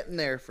 they're getting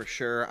there for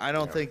sure. I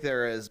don't think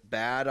they're as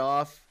bad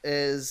off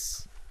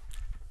as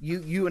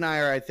you and I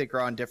are. I think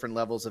are on different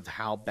levels of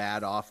how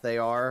bad off they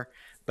are.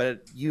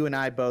 But you and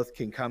I both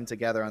can come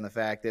together on the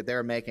fact that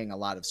they're making a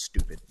lot of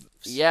stupid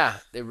moves. Yeah,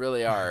 they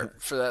really are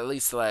for at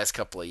least the last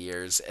couple of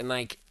years, and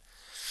I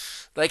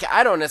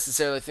don't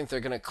necessarily think they're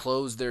going to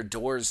close their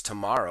doors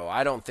tomorrow.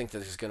 I don't think that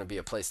there's going to be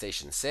a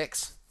PlayStation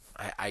 6.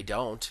 I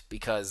don't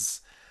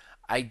because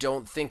I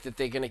don't think that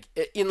they're going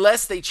to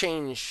unless they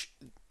change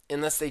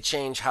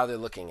how they're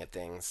looking at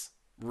things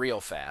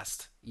real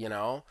fast, you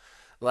know?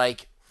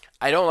 Like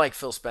I don't like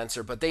Phil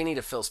Spencer, but they need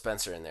a Phil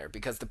Spencer in there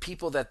because the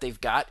people that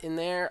they've got in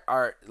there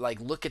are like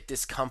look at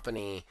this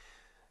company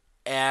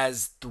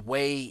as the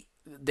way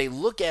they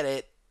look at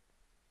it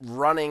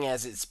running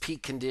as its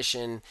peak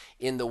condition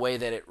in the way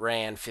that it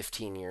ran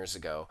 15 years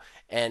ago.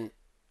 And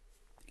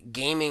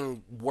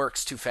gaming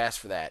works too fast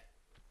for that.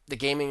 The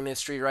gaming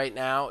industry right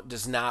now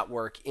does not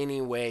work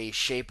any way,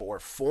 shape, or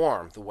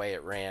form the way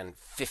it ran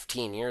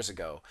 15 years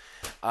ago.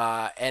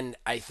 And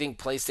I think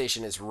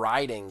PlayStation is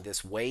riding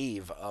this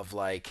wave of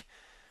like,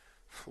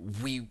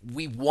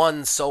 we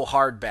won so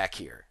hard back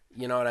here.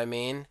 You know what I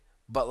mean?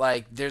 But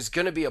like, there's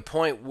going to be a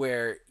point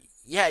where,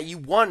 yeah, you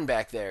won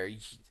back there,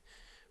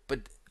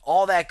 but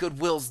all that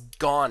goodwill's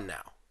gone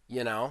now,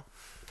 you know?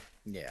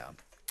 Yeah.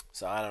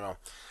 So I don't know.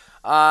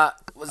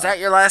 Was that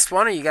your last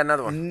one, or you got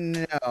another one?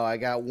 No, I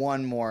got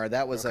one more.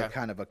 That was a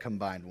kind of a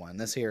combined one.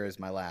 This here is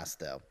my last,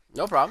 though.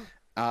 No problem.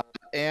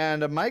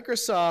 And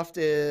Microsoft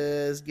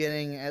is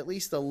getting at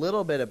least a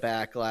little bit of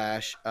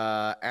backlash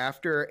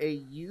after a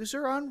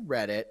user on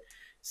Reddit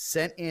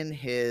sent in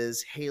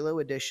his Halo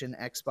Edition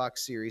Xbox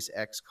Series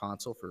X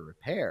console for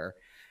repair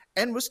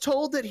and was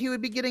told that he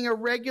would be getting a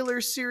regular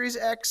Series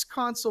X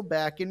console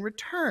back in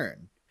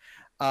return.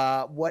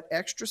 What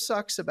extra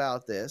sucks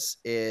about this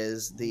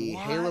is the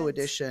Halo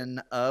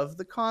Edition of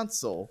the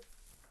console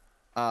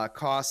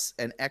costs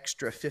an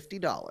extra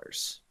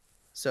 $50.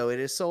 So it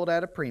is sold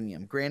at a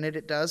premium. Granted,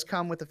 it does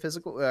come with a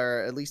physical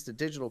or at least a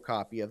digital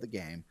copy of the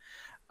game.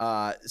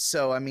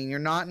 So, I mean, you're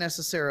not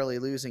necessarily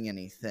losing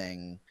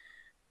anything.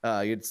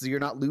 You're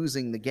not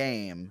losing the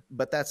game,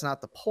 but that's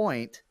not the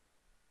point.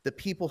 The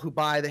people who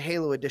buy the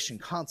Halo Edition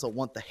console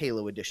want the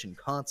Halo Edition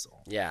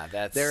console. Yeah,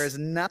 there is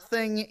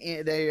nothing.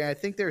 I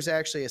think there's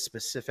actually a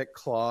specific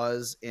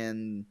clause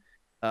in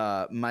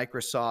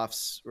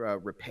Microsoft's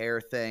repair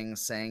thing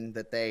saying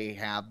that they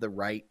have the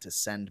right to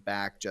send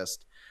back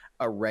just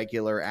a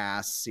regular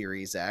ass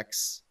Series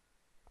X.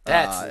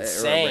 That's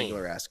insane. Or a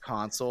regular ass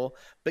console.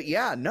 But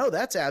yeah, no,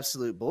 that's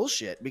absolute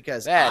bullshit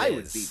because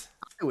I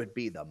would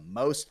be the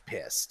most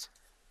pissed.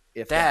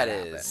 If that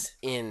happened. Is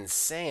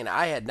insane.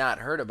 I had not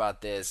heard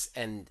about this,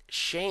 and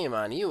shame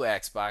on you,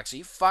 Xbox. Are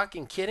you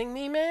fucking kidding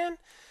me, man?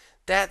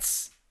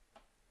 That's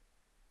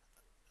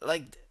what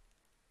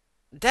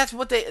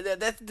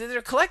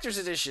they're collector's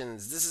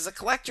editions. This is a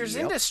collector's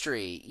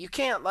industry. You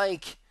can't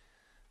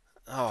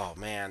oh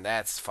man,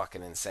 that's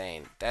fucking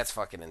insane. That's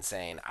fucking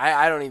insane.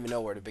 I don't even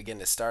know where to begin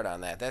to start on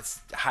that. That's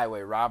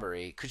highway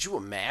robbery. Could you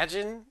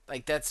imagine?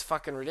 That's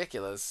fucking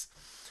ridiculous.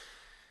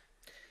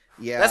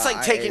 Yeah, that's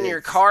like taking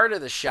your car to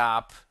the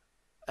shop.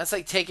 That's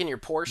like taking your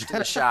Porsche to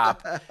the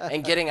shop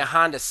and getting a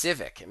Honda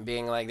Civic and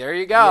being like, there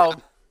you go.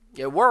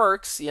 Yeah. It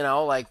works.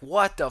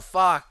 What the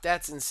fuck?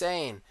 That's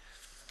insane.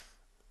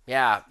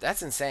 Yeah,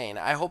 that's insane.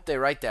 I hope they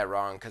write that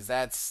wrong because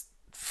that's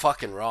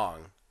fucking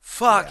wrong.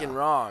 Fucking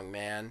wrong,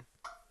 man.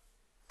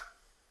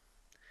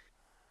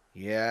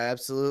 Yeah,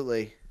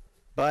 absolutely.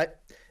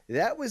 But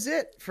that was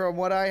it from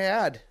what I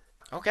had.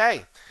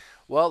 Okay.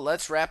 Well,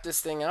 let's wrap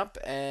this thing up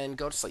and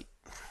go to sleep.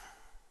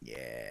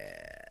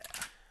 Yeah.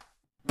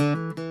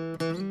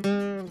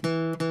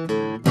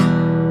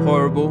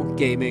 Horrible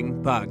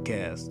Gaming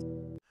Podcast.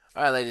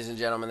 All right, ladies and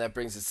gentlemen, that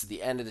brings us to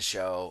the end of the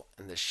show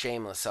and the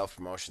shameless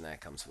self-promotion that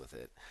comes with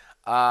it.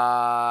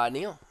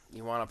 Neil,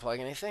 you want to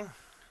plug anything?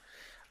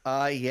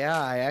 Yeah,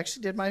 I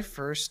actually did my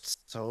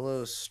first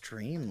solo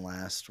stream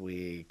last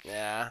week.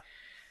 Yeah.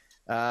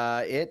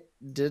 It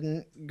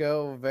didn't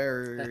go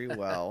very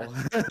well.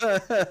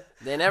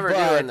 They never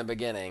do in the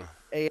beginning.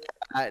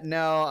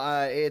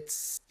 No,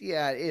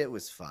 it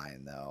was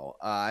fine though.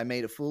 I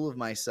made a fool of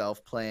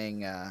myself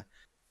playing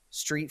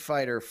Street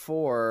Fighter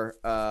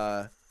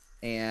 4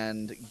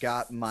 and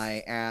got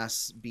my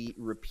ass beat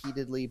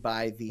repeatedly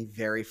by the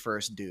very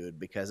first dude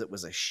because it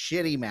was a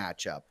shitty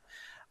matchup.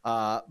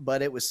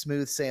 But it was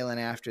smooth sailing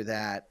after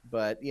that.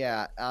 But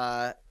yeah,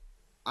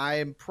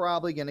 I'm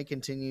probably going to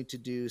continue to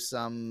do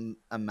some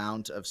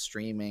amount of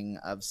streaming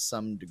of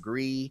some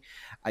degree.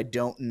 I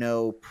don't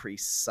know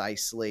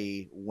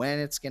precisely when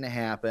it's going to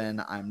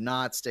happen. I'm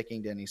not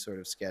sticking to any sort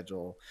of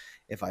schedule.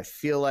 If I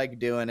feel like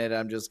doing it,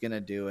 I'm just going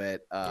to do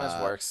it.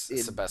 This works.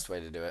 It's the best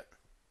way to do it.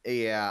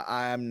 Yeah,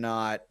 I'm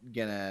not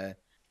going to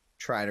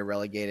try to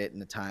relegate it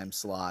in a time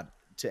slot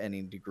to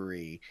any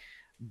degree.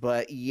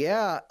 But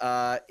yeah,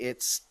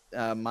 it's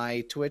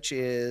my Twitch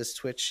is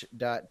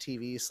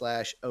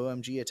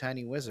twitch.tv/OMG a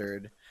tiny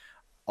wizard,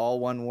 all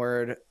one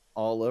word,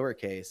 all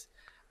lowercase.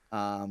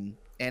 And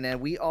then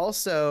we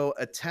also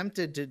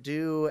attempted to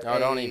do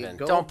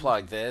don't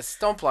plug this.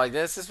 Don't plug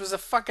this. This was a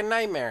fucking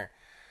nightmare.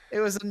 It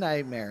was a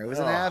nightmare. It was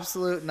an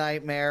absolute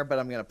nightmare, but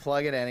I'm going to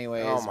plug it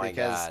anyways. Oh my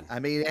God. I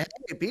mean, hey,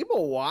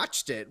 people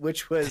watched it,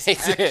 which was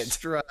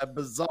extra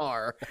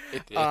bizarre.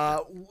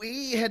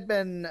 We had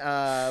been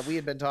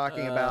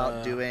talking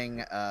about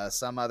doing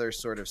some other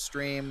sort of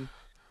stream.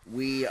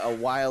 We, a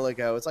while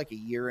ago, it's like a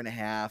year and a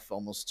half,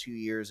 almost 2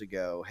 years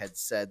ago, had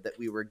said that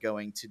we were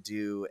going to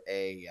do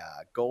a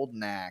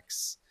Golden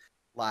Axe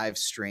live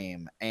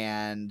stream.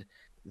 And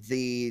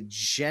the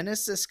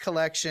Genesis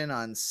collection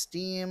on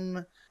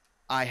Steam,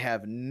 I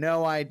have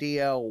no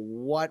idea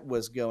what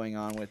was going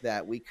on with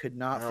that. We could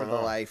not for the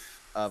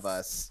life of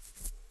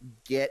us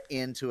get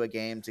into a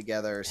game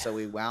together. So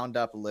we wound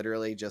up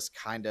literally just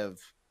kind of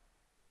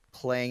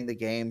playing the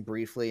game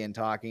briefly and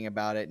talking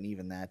about it. And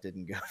even that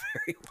didn't go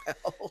very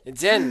well. It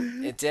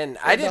didn't.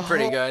 I did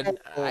pretty good.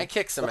 I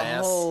kicked some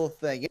ass. The whole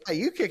thing. Yeah,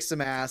 you kicked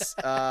some ass.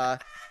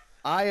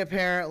 I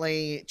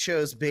apparently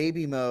chose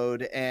baby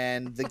mode,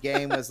 and the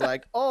game was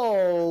like,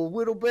 "Oh,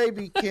 little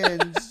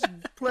babykins,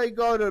 play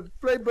better,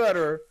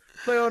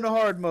 play on the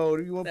hard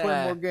mode. You want to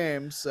play more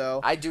games?"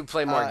 So I do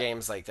play more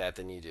games like that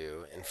than you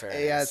do. In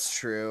fairness, yeah, it's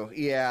true.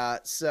 Yeah,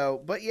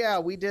 so but yeah,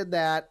 we did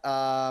that.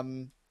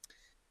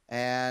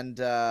 And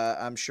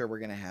I'm sure we're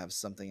gonna have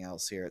something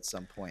else here at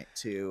some point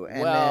too.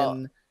 And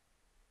then.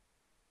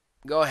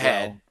 Go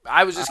ahead.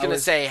 I was just going to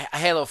say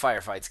Halo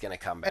Firefight's going to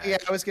come back. Yeah,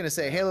 I was going to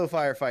say Halo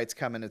Firefight's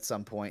coming at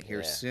some point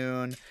here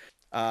soon.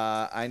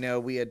 I know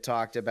we had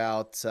talked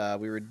about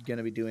we were going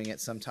to be doing it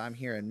sometime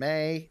here in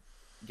May.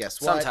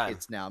 Guess what?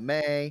 It's now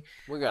May.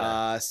 We're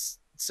gonna.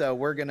 So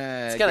we're going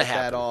to get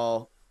that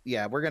all.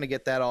 Yeah, we're going to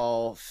get that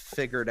all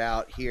figured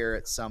out here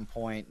at some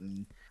point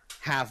and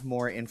have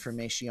more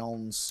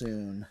information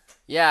soon.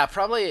 Yeah,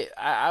 probably.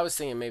 I was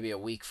thinking maybe a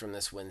week from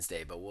this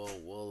Wednesday, but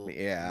we'll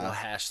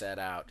hash that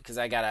out because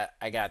I got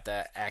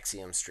the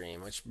Axiom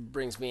stream, which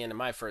brings me into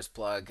my first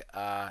plug.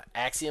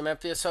 Axiom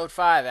episode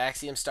 5,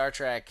 Axiom Star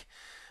Trek.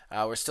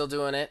 We're still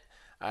doing it.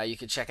 You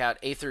can check out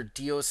Aether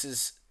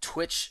Dios's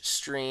Twitch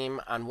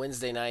stream on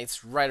Wednesday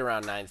nights, right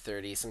around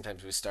 9:30.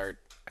 Sometimes we start.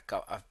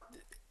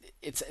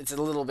 It's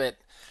a little bit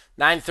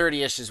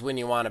 9:30ish is when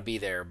you want to be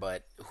there,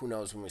 but who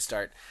knows when we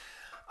start.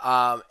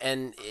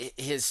 And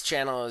his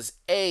channel is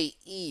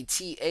AETHERDEUS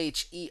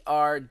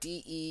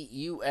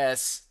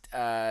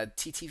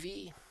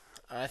TTV,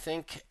 I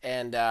think.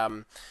 And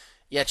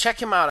yeah, check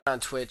him out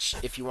on Twitch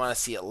if you want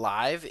to see it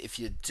live. If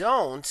you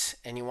don't,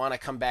 and you want to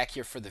come back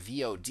here for the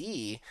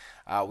VOD,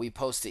 we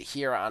post it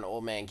here on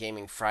Old Man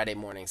Gaming Friday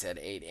mornings at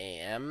 8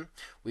 a.m.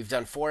 We've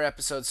done 4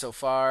 episodes so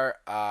far.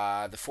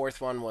 The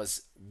 4th one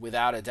was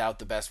without a doubt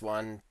the best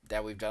one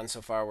that we've done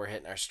so far. We're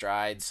hitting our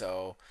stride,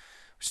 so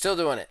still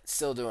doing it.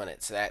 So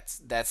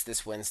that's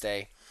this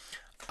Wednesday.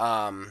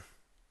 And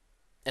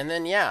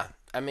then yeah,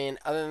 I mean,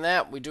 other than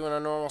that, we're doing our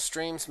normal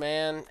streams,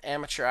 man.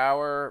 Amateur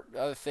hour,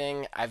 other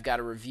thing. I've got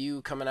a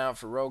review coming out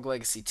for Rogue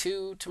Legacy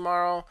 2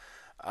 tomorrow.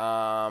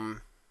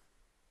 And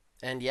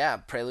yeah,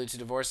 Prelude to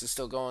Divorce is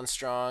still going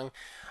strong.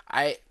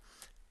 I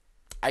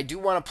do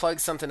want to plug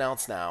something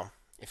else now,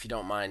 if you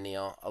don't mind,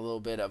 Neil. A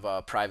little bit of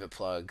a private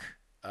plug,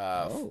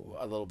 a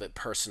little bit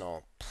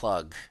personal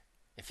plug,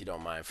 if you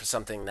don't mind, for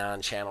something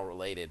non-channel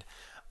related.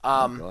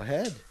 Go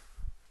ahead.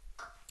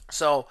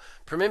 So,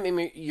 permit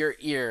me your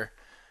ear,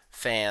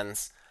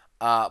 fans,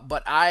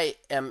 but I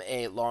am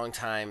a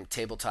longtime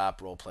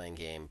tabletop role-playing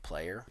game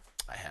player.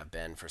 I have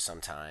been for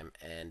some time,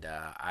 and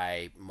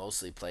I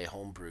mostly play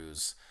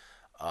homebrews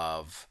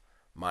of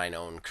mine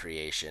own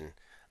creation.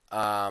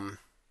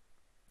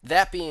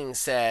 That being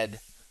said,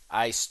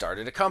 I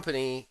started a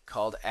company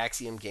called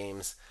Axiom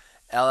Games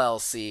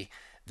LLC.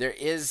 There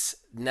is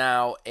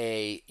now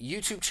a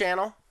YouTube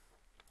channel.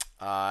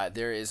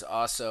 There is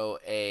also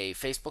a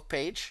Facebook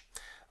page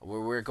where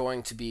we're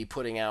going to be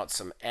putting out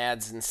some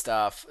ads and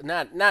stuff.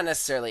 Not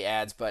necessarily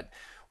ads, but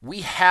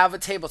we have a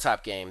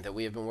tabletop game that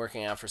we have been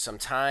working on for some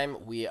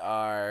time. We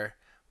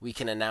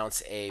can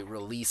announce a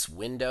release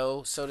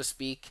window, so to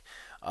speak,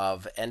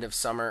 of end of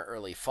summer,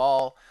 early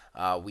fall.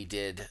 We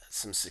did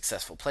some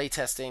successful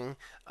playtesting.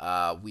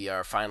 We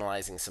are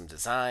finalizing some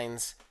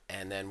designs.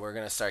 And then we're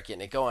going to start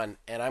getting it going.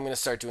 And I'm going to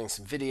start doing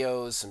some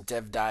videos, some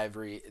dev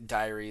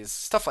diaries,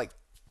 stuff like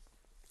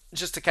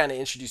just to kind of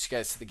introduce you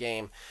guys to the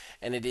game.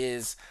 And it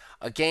is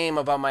a game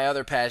about my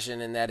other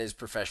passion, and that is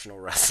professional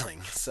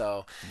wrestling.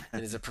 So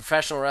it is a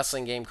professional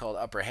wrestling game called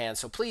Upper Hand.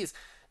 So please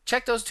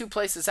check those two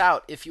places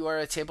out if you are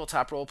a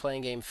tabletop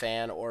role-playing game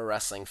fan or a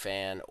wrestling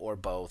fan or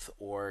both,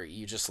 or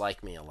you just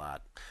like me a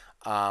lot.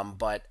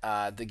 But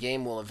the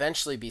game will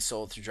eventually be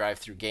sold through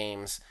Drive-Thru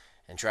Games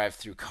and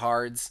Drive-Thru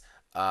Cards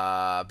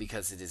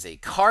because it is a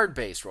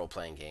card-based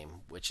role-playing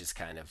game, which is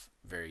kind of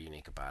very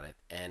unique about it.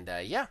 And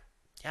yeah,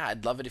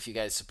 I'd love it if you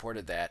guys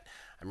supported that.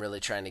 I'm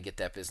really trying to get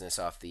that business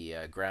off the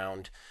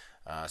ground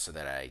so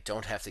that I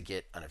don't have to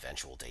get an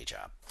eventual day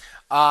job.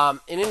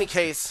 In any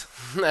case,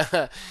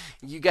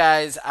 you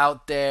guys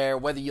out there,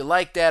 whether you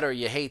like that or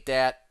you hate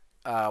that,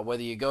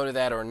 whether you go to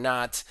that or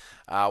not,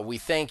 we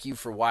thank you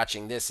for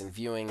watching this and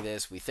viewing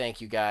this. We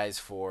thank you guys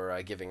for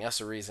giving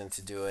us a reason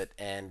to do it.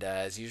 And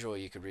as usual,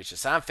 you can reach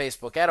us on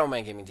Facebook at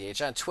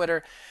OmanGamingDH, on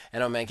Twitter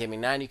at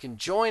OmanGaming9. You can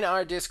join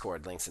our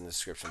Discord. Links in the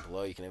description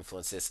below. You can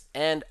influence this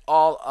and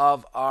all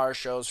of our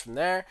shows from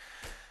there.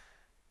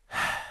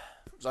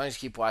 As long as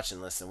you keep watching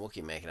and listening, we'll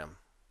keep making them.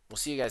 We'll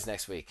see you guys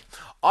next week.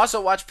 Also,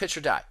 watch Pitch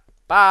or Die.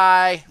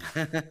 Bye.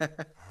 All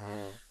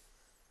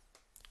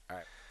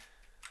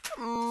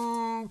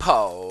right.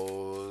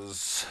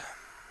 Pose.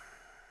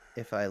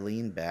 If I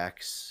lean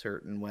back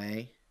certain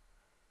way,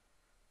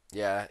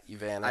 yeah, you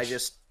vanish. I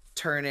just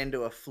turn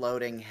into a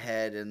floating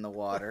head in the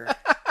water.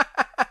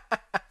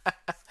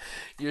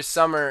 your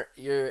summer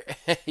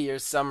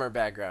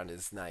background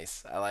is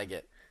nice. I like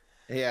it.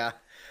 Yeah.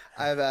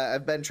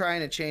 I've been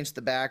trying to change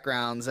the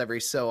backgrounds every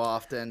so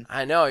often.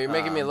 I know, you're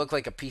making me look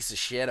like a piece of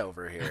shit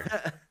over here.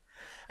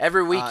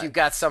 Every week you've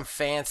got some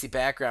fancy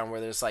background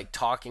where there's like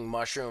talking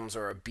mushrooms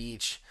or a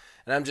beach,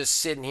 and I'm just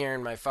sitting here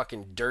in my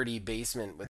fucking dirty basement with